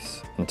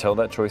choice. Until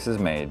that choice is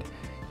made,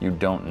 you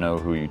don't know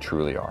who you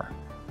truly are.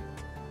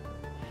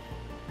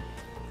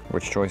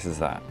 Which choice is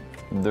that?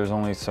 There's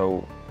only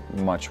so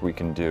much we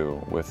can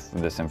do with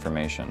this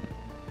information.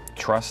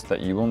 Trust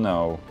that you will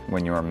know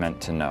when you are meant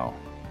to know,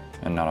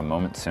 and not a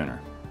moment sooner.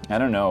 I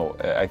don't know,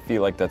 I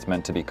feel like that's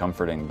meant to be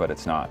comforting, but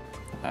it's not.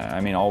 I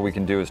mean, all we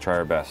can do is try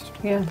our best.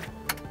 Yeah.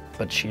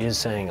 But she is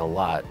saying a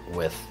lot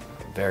with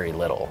very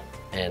little.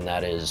 And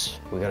that is,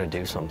 we gotta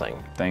do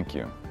something. Thank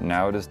you.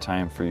 Now it is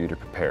time for you to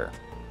prepare.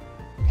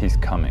 He's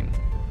coming.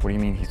 What do you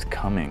mean he's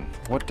coming?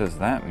 What does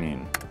that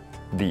mean?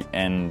 The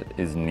end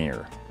is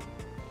near.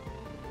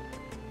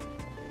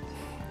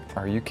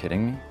 Are you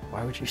kidding me?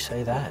 Why would you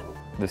say that?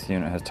 This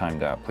unit has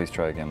timed out. Please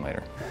try again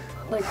later.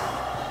 Like,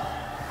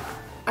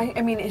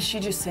 I mean, is she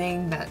just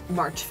saying that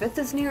March 5th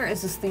is near?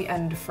 Is this the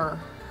end for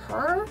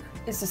her?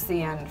 Is this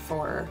the end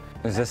for...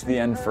 Is this the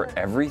end for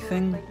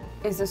everything?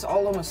 Is this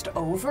all almost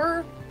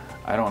over?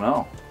 I don't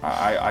know.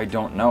 I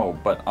don't know,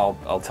 but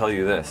I'll tell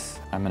you this.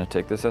 I'm gonna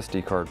take this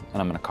SD card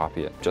and I'm gonna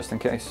copy it, just in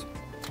case.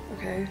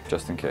 Okay.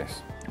 Just in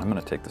case. I'm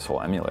gonna take this whole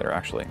emulator,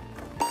 actually.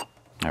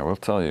 I will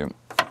tell you,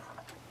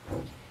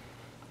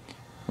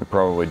 we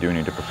probably do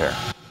need to prepare.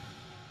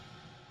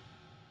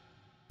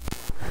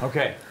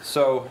 Okay,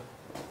 so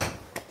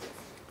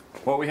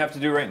what we have to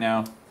do right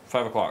now,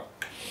 5 o'clock.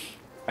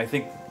 I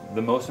think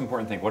the most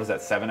important thing, what is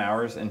that, 7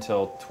 hours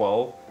until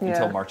 12?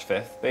 Until March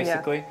 5th,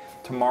 basically? Yeah.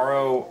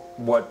 Tomorrow,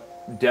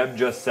 what Deb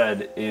just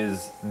said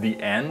is the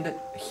end.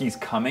 He's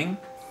coming.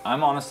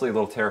 I'm honestly a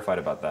little terrified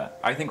about that.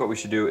 I think what we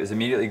should do is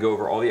immediately go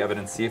over all the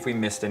evidence, see if we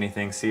missed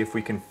anything, see if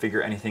we can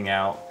figure anything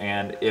out,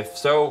 and if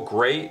so,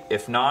 great.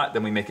 If not,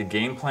 then we make a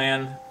game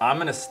plan. I'm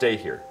gonna stay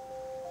here.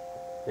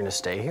 You're gonna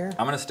stay here?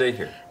 I'm gonna stay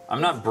here. I'm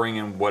not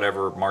bringing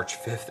whatever March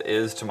 5th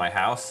is to my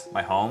house,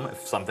 my home,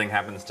 if something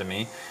happens to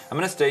me. I'm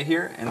gonna stay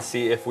here and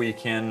see if we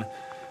can,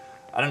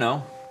 I don't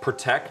know,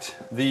 protect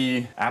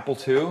the Apple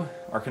II,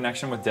 our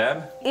connection with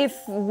Deb.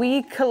 If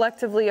we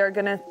collectively are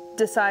gonna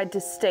decide to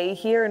stay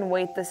here and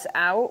wait this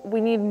out,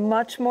 we need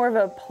much more of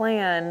a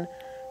plan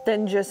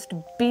than just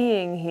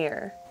being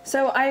here.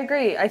 So I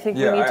agree. I think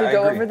we need to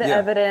go over the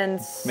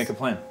evidence. Make a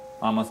plan.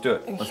 Let's do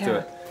it. Let's do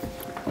it.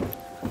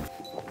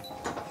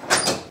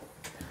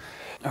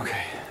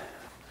 Okay.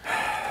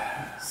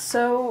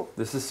 So...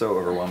 This is so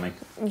overwhelming.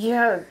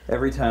 Yeah.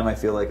 Every time I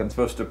feel like I'm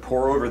supposed to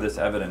pour over this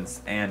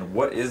evidence, and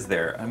what is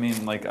there? I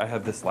mean, like, I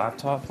have this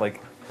laptop,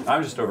 like,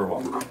 I'm just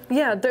overwhelmed.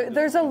 Yeah,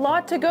 there's a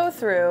lot to go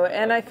through,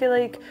 and I feel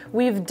like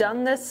we've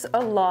done this a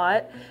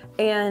lot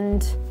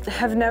and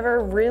have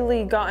never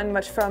really gotten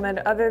much from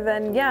it other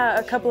than, yeah,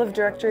 a couple of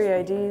directory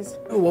IDs.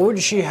 What would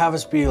she have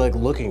us be, like,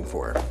 looking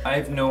for? I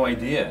have no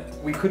idea.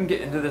 We couldn't get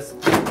into this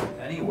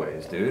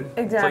anyways, dude.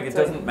 Exactly. It's like, it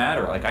doesn't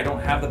matter. Like, I don't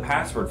have the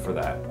password for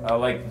that.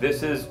 Like,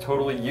 this is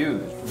totally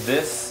used.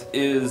 This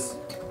is,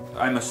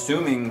 I'm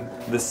assuming,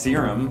 the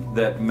serum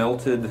that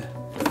melted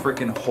the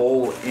freaking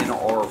hole in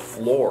our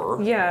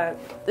floor. Yeah,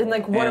 and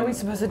like, what are we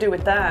supposed to do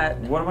with that?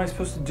 What am I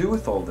supposed to do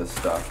with all this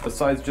stuff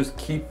besides just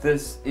keep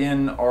this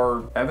in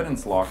our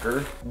evidence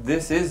locker?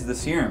 This is the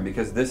serum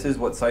because this is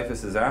what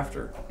Syphus is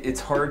after. It's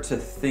hard to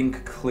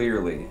think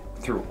clearly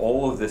through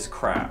all of this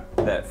crap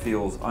that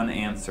feels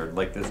unanswered,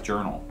 like this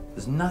journal.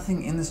 There's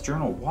nothing in this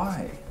journal.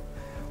 Why?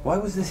 Why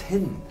was this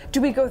hidden?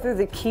 Do we go through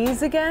the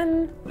keys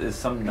again? Is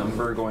some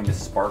number going to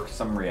spark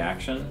some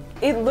reaction?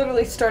 It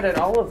literally started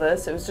all of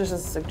this. It was just a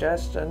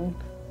suggestion.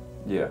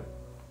 Yeah.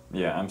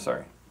 Yeah, I'm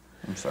sorry.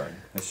 I'm sorry.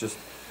 It's just...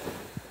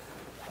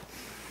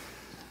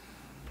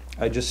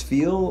 I just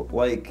feel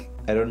like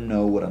I don't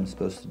know what I'm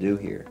supposed to do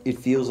here. It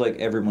feels like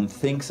everyone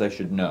thinks I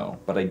should know,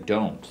 but I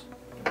don't.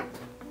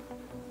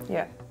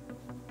 Yeah.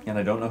 And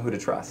I don't know who to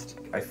trust.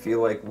 I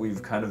feel like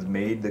we've kind of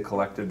made the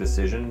collective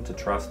decision to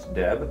trust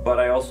Deb, but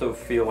I also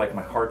feel like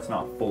my heart's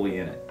not fully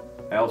in it.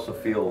 I also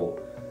feel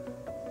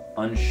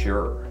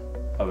unsure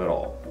of it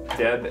all.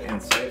 Deb and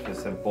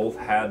Syphus have both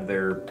had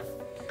their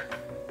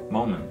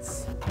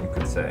moments, you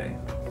could say.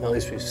 At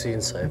least we've seen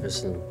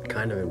Syphus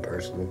kind of in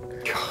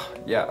person.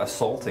 Yeah,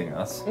 assaulting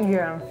us.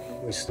 Yeah.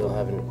 We still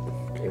haven't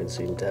even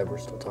seen Deb. We're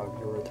still talking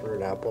to her through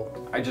an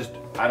apple. I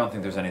don't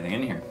think there's anything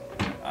in here.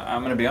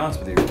 I'm gonna be honest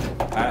with you.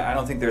 I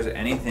don't think there's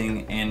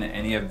anything in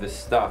any of this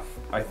stuff.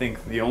 I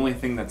think the only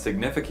thing that's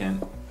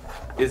significant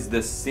is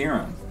this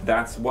serum.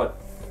 That's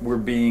what we're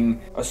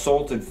being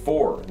assaulted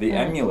for, the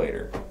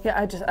emulator.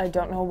 Yeah, I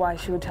don't know why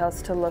she would tell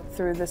us to look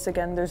through this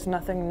again. There's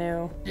nothing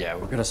new. Yeah,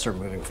 we're gonna start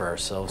moving for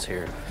ourselves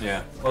here.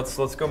 Yeah,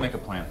 let's go make a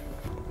plan.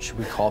 Should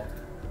we call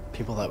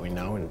people that we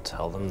know and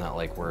tell them that,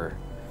 like, we're...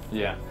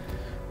 Yeah.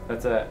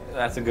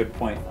 That's a good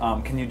point.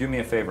 Can you do me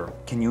a favor?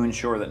 Can you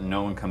ensure that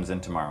no one comes in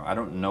tomorrow? I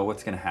don't know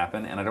what's going to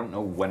happen, and I don't know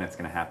when it's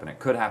going to happen. It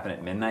could happen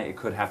at midnight. It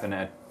could happen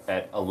at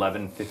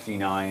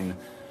 11:59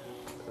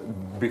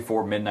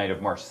 before midnight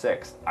of March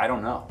 6th. I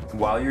don't know.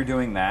 While you're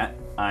doing that,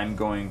 I'm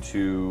going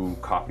to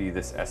copy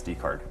this SD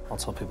card. I'll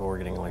tell people we're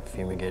getting, like,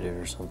 fumigated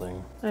or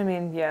something. I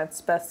mean, yeah,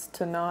 it's best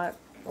to not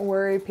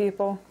worry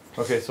people.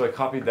 Okay, so I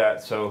copied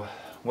that. So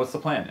what's the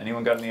plan?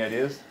 Anyone got any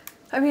ideas?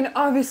 I mean,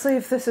 obviously,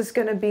 if this is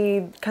going to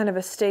be kind of a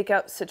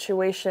stakeout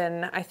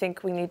situation, I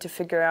think we need to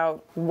figure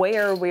out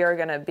where we are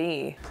going to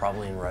be.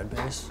 Probably in red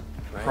base,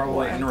 right?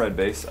 Probably in red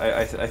base.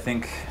 I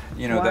think,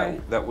 you know,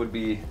 that would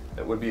be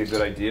a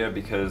good idea,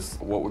 because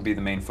what would be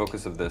the main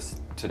focus of this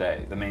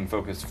today? The main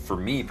focus for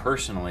me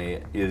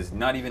personally is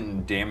not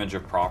even damage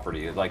of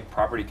property. Like,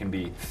 property can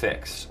be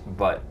fixed,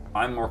 but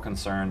I'm more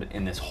concerned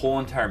in this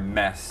whole entire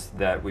mess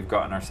that we've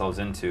gotten ourselves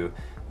into,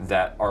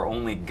 that our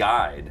only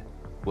guide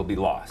will be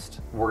lost.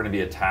 We're gonna be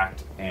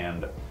attacked,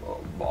 and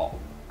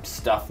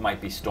stuff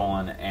might be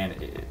stolen,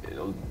 and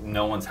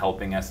no one's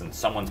helping us, and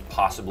someone's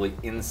possibly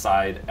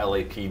inside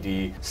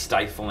LAPD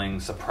stifling,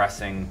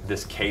 suppressing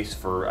this case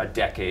for a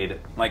decade.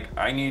 Like,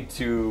 I need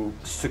to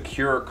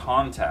secure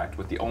contact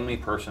with the only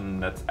person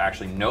that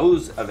actually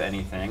knows of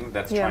anything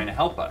that's trying to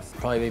help us.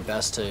 Probably be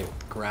best to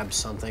grab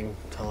something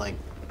to, like,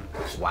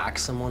 whack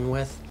someone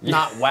with. Yeah.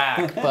 Not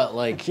whack, but,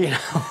 like, you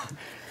know,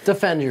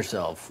 defend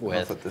yourself with.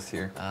 I'll put this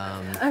here.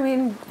 I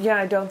mean, yeah,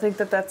 I don't think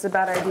that that's a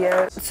bad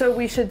idea. So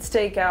we should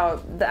stake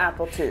out the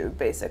Apple II,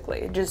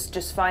 basically.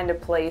 Just find a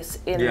place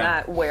in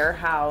that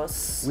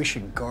warehouse. We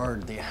should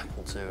guard the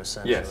Apple II,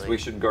 essentially. Yes, we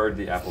should guard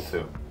the Apple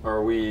II.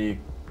 Are we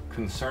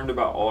concerned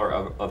about all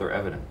our other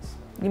evidence?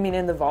 You mean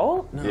in the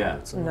vault? No, Yeah.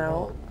 it's in the No.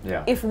 vault.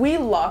 Yeah. If we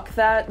lock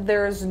that,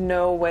 there's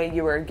no way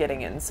you are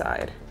getting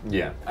inside.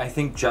 Yeah. I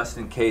think just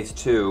in case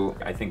too,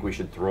 I think we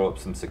should throw up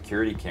some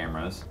security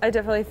cameras. I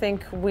definitely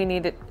think we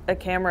need a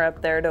camera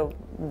up there to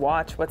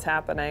watch what's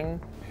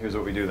happening. Here's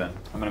what we do then.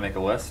 I'm gonna make a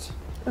list,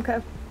 Okay.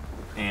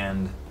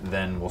 and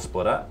then we'll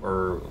split up,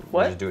 or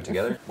What? we'll just do it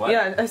together. What?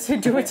 Yeah, I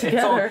said do it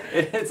together.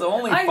 It's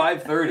only I-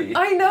 5:30.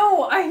 I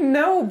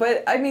know,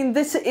 but I mean,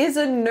 this is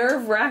a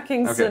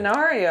nerve-wracking Okay.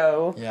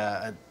 scenario.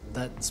 Yeah,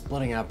 that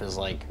splitting up is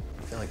like,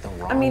 I feel like the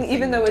wrong I mean, thing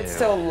even to though it's do.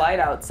 still light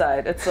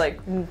outside, it's like,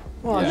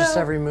 Well, Yeah. just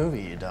No. every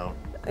movie you don't.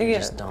 You Yeah.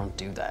 just don't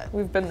do that.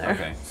 we've been there.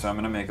 Okay, so I'm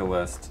gonna make a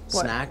list.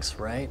 What? Snacks,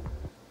 right?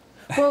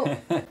 Well,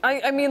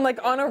 I mean, like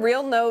on a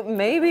real note,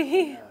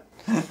 maybe.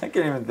 I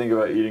can't even think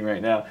about eating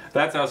right now.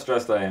 That's how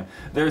stressed I am.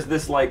 There's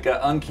this like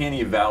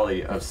uncanny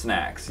valley of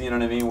snacks. You know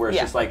what I mean? Where it's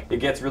Yeah. just like it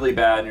gets really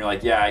bad, and you're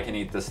like, yeah, I can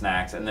eat the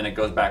snacks, and then it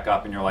goes back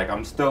up, and you're like,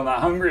 I'm still not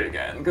hungry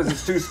again because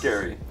it's too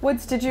scary.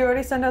 Woods, did you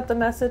already send out the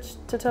message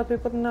to tell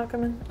people to not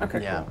come in?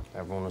 Okay. Yeah,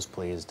 everyone was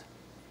pleased.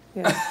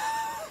 Yeah.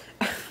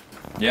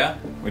 Yeah,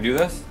 we do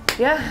this.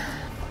 Yeah.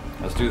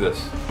 Let's do this.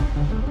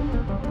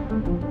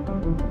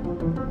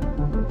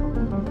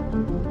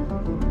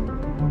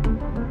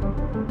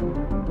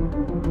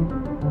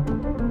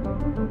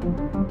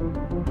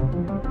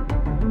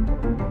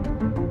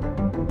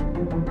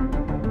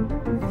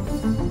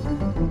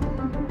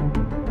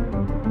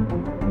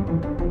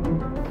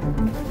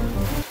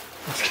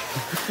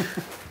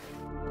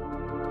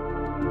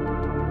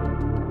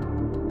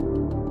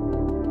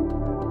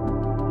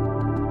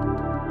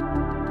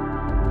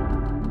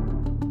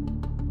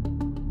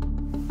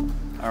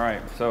 All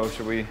right, so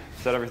should we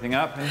set everything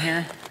up in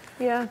here?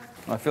 Yeah.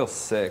 I feel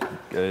sick,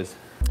 guys.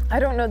 I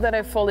don't know that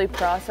I've fully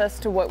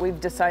processed to what we've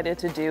decided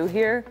to do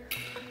here.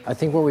 I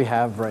think what we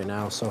have right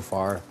now so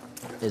far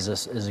is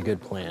a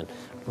good plan.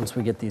 Once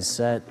we get these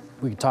set,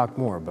 we can talk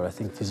more, but I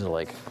think these are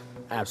like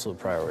absolute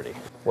priority.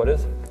 What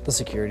is? The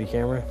security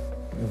camera,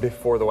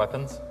 Before the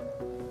weapons?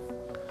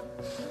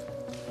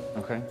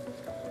 Okay.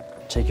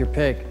 take your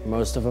pick.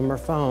 Most of them are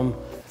foam.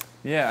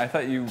 Yeah, I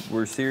thought you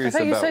were serious I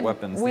thought you about said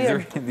weapons. we These are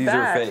have these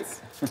are fake.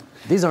 bats.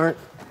 These aren't.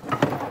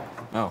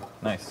 Oh,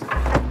 nice.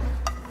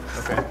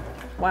 Okay.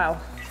 Wow.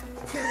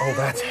 Oh,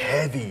 that's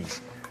heavy.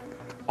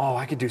 Oh,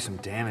 I could do some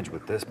damage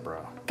with this,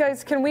 bro.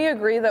 Guys, can we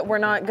agree that we're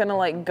not gonna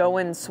like go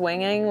in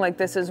swinging? Like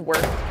this is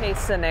worst case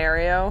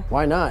scenario.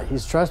 Why not?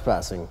 He's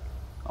trespassing.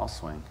 I'll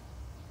swing.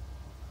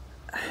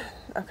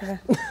 Okay.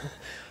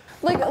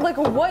 Like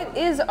what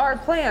is our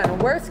plan?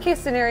 Worst case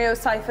scenario,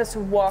 Syphus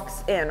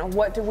walks in.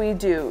 What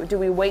do? Do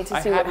we wait to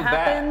I see have what a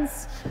bat.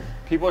 happens?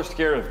 People are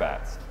scared of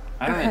bats.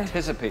 I don't Okay.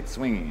 anticipate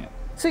swinging it.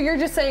 So you're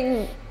just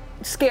saying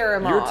scare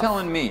him You're off.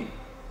 telling me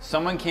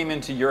someone came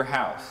into your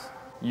house,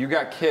 you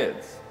got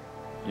kids,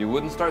 you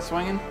wouldn't start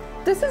swinging?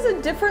 This is a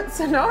different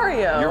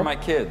scenario. You're my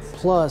kids.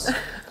 Plus,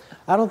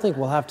 I don't think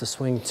we'll have to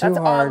swing too That's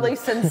hard. oddly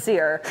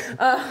sincere.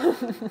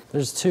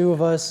 There's two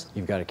of us.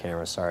 You've got a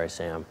camera. Sorry,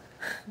 Sam.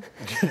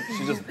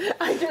 She just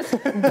I just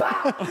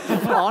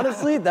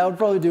Honestly, that would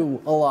probably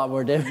do a lot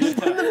more damage.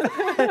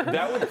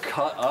 that would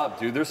cut up,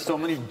 dude. There's so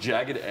many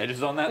jagged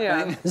edges on that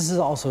Yeah. thing. This is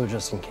also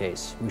just in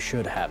case. We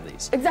should have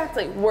these.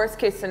 exactly worst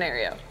case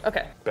scenario.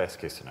 Okay. Best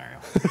case scenario.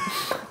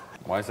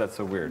 Why is that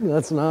so weird?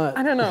 That's not.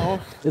 I don't know.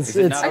 It's Is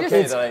it it's not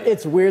okay it's, that I-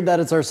 it's weird that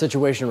it's our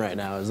situation right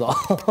now. Is all.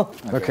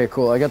 Okay,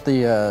 cool. I got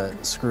the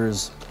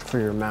screws for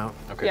your mount.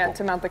 Okay, Yeah, cool.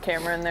 to mount the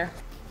camera in there.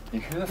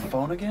 You hear the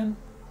phone again?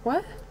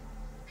 What?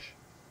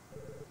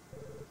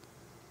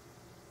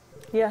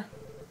 Yeah.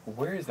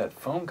 Where is that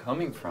phone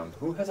coming from?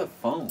 Who has a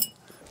phone?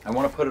 I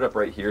want to put it up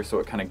right here so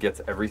it kind of gets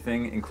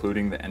everything,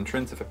 including the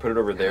entrance. If I put it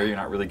over there, you're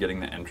not really getting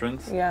the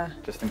entrance. Yeah.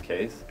 Just in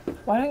case.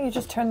 Why don't you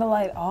just turn the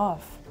light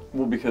off?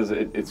 Well, because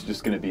it's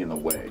just going to be in the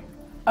way.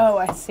 Oh,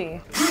 I see.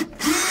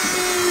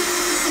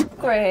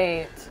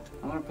 Great.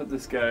 I want to put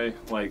this guy,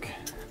 like,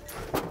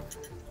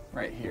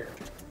 right here.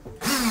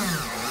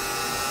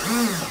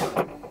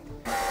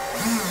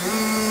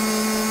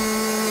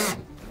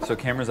 So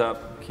camera's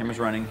up, camera's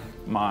running.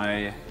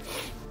 My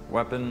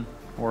weapon,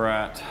 we're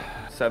at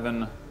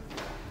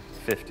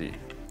 750.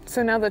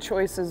 So now the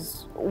choice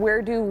is,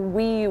 where do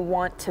we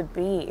want to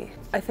be?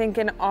 I think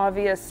an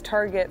obvious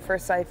target for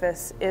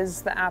Syphus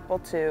is the Apple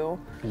II.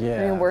 I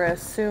Yeah. mean, we're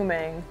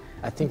assuming.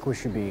 I think we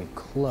should be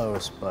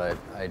close, but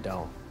I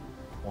don't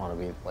want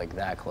to be like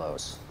that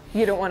close.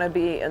 You don't want to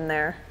be in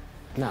there.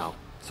 No.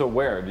 So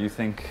where do you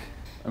think,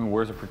 I mean,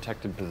 where's a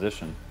protected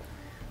position?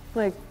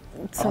 Like,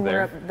 somewhere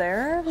there. up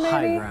there, maybe?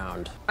 High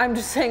ground. I'm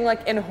just saying,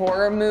 like in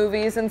horror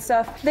movies and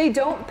stuff, they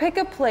don't pick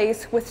a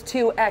place with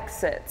two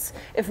exits.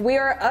 If we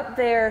are up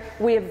there,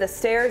 we have the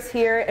stairs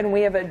here and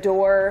we have a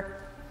door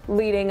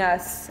leading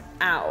us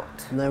out.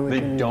 And then we They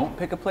can, don't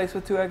pick a place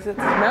with two exits?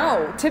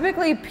 No,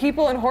 typically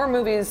people in horror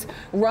movies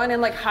run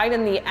and like hide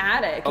in the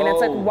attic, and it's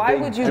like, why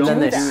would you do don't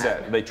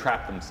that? They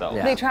trap themselves.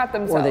 Yeah. They trap Or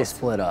they themselves.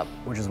 split up,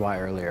 which is why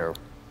earlier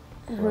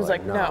It was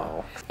like,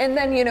 no. And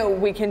then, you know,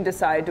 we can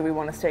decide, do we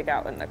want to stake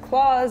out in the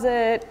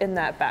closet, in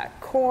that back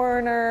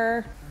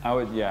corner? I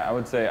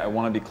would say I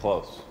want to be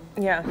close.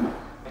 Yeah.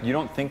 You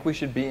don't think we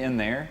should be in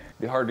there?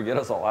 It'd be hard to get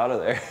us all out of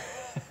there.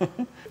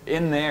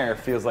 In there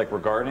feels like we're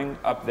guarding,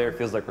 up there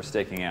feels like we're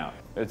staking out.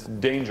 It's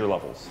danger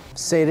levels.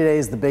 Say today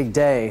is the big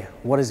day.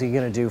 What is he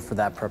gonna do for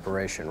that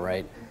preparation,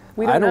 right?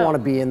 We don't I don't know. want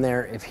to be in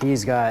there if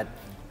he's got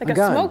Like a a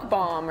gun. smoke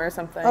bomb or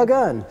something. A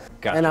gun.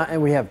 Gotcha.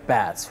 And we have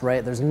bats,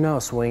 right? There's no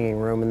swinging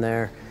room in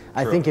there.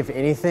 I think if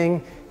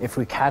anything, if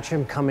we catch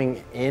him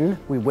coming in,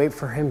 we wait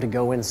for him to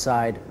go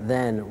inside,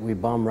 then we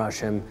bum rush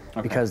him,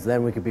 because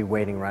then we could be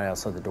waiting right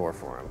outside the door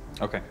for him.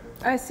 Okay.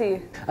 I see.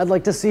 I'd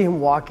like to see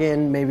him walk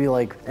in, maybe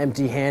like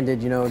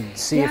empty-handed, you know,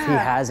 see if he Yeah.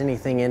 has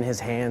anything in his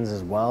hands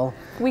as well.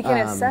 We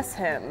can assess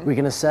him. We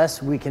can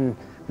assess, we can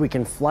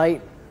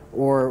flight,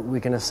 or we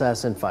can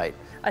assess and fight.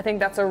 I think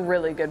that's a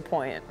really good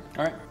point.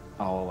 All right,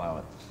 I'll allow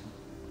it.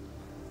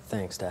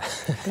 Thanks, Dad.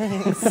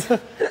 Thanks.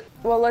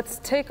 Well, let's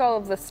take all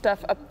of the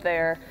stuff up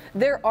there.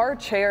 There are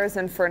chairs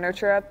and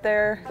furniture up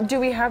there. Do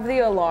we have the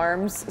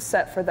alarms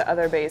set for the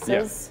other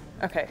bases?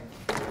 Yeah. Okay.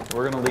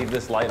 We're gonna leave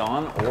this light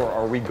on, or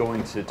are we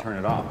going to turn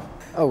it off?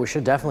 Oh, we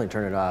should definitely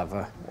turn it off.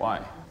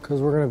 Why?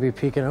 Because we're going to be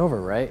peeking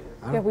over, right?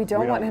 Yeah, we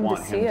don't want him to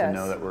see us. to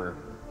know that we're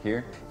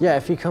here. Yeah,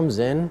 if he comes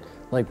in,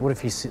 like, what if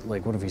he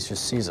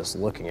just sees us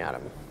looking at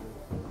him?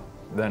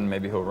 Then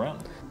maybe he'll run,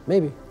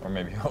 Maybe. or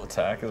maybe he'll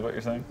attack. Is what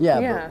you're saying? Yeah,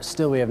 Yeah. but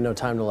still we have no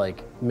time to,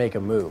 like, make a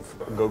move.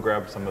 Go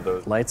grab some of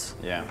those Lights?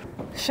 Yeah.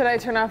 Should I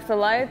turn off the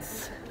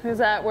lights? Is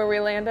that where we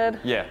landed?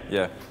 Yeah.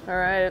 Yeah. All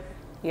right.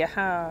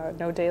 Yeah,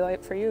 no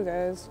daylight for you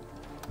guys.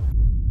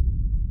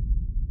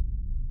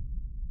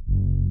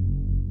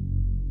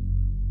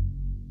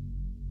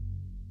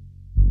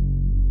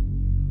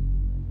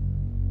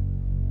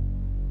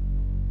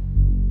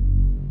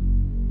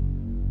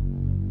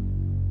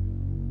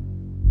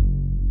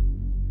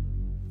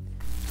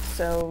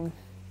 So,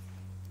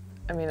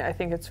 I mean, I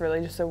think it's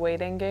really just a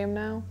waiting game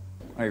now.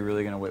 Are you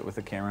really gonna wait with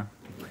the camera?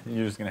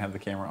 You're just gonna have the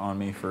camera on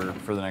me for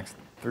the next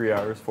 3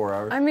 hours, 4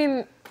 hours? I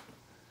mean,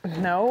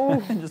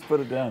 no. Just put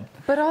it down.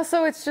 But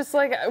also, it's just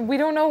like, we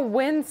don't know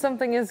when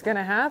something is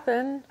gonna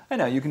happen. I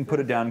know, you can put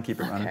it down and keep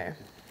it running. Okay.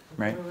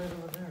 Right?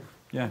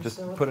 Yeah, just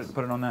put it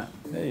on that.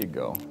 There you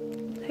go.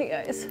 Hey,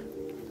 guys.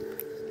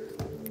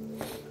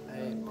 I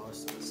ate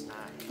most of the snack.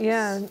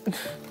 Yeah,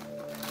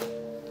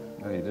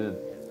 Oh, you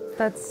did.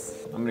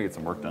 that's, I'm gonna get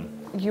some work done.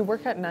 you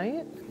work at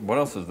night? What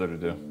else is there to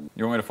do?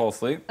 You want me to fall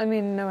asleep? I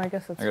mean, no, I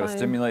guess that's I gotta fine.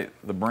 stimulate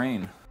the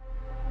brain.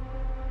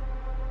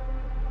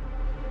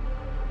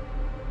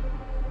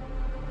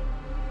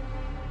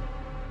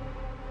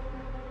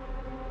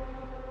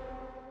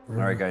 All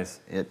right,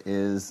 guys. It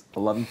is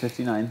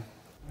 11:59.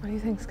 What do you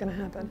think's gonna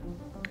happen?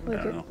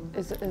 Like, don't know.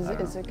 is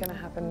it gonna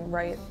happen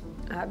right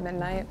at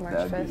midnight, March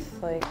That'd be-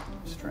 5th? Like,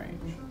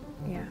 Strange.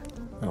 yeah.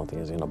 I don't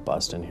think he's going to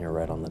bust in here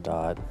right on the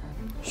dot.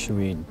 Should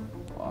we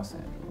Los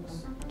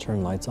Angeles.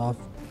 turn lights off?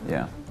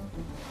 Yeah.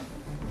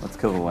 Let's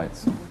kill the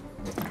lights.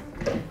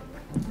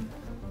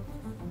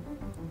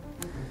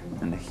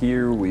 And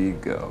here we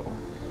go.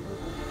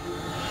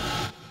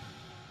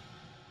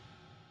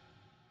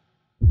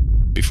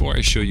 Before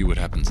I show you what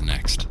happens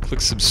next,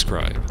 click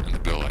subscribe and the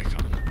bell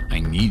icon. I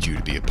need you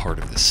to be a part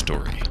of this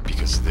story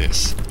because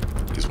this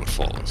is what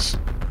follows.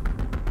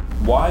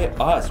 Why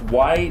us?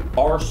 Why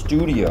our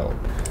studio?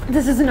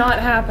 This is not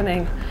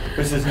happening.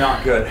 This is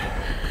not good.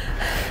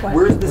 What?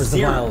 Where's the Where's the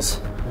serum? miles?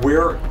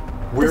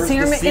 Where's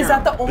serum? the Is serum?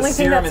 that the only thing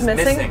serum that's is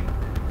missing?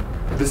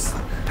 This.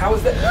 How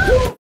is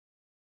that?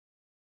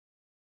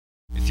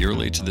 If you're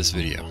late to this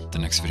video, the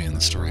next video in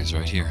the story is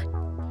right here.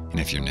 And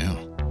if you're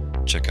new,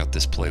 check out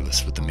this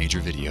playlist with the major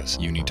videos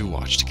you need to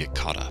watch to get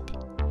caught up.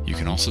 You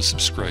can also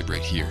subscribe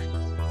right here,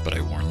 but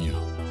I warn you,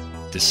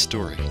 this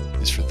story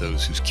is for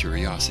those whose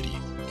curiosity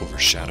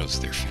overshadows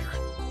their fear.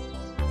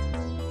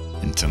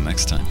 Until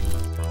next time,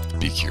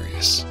 be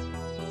curious.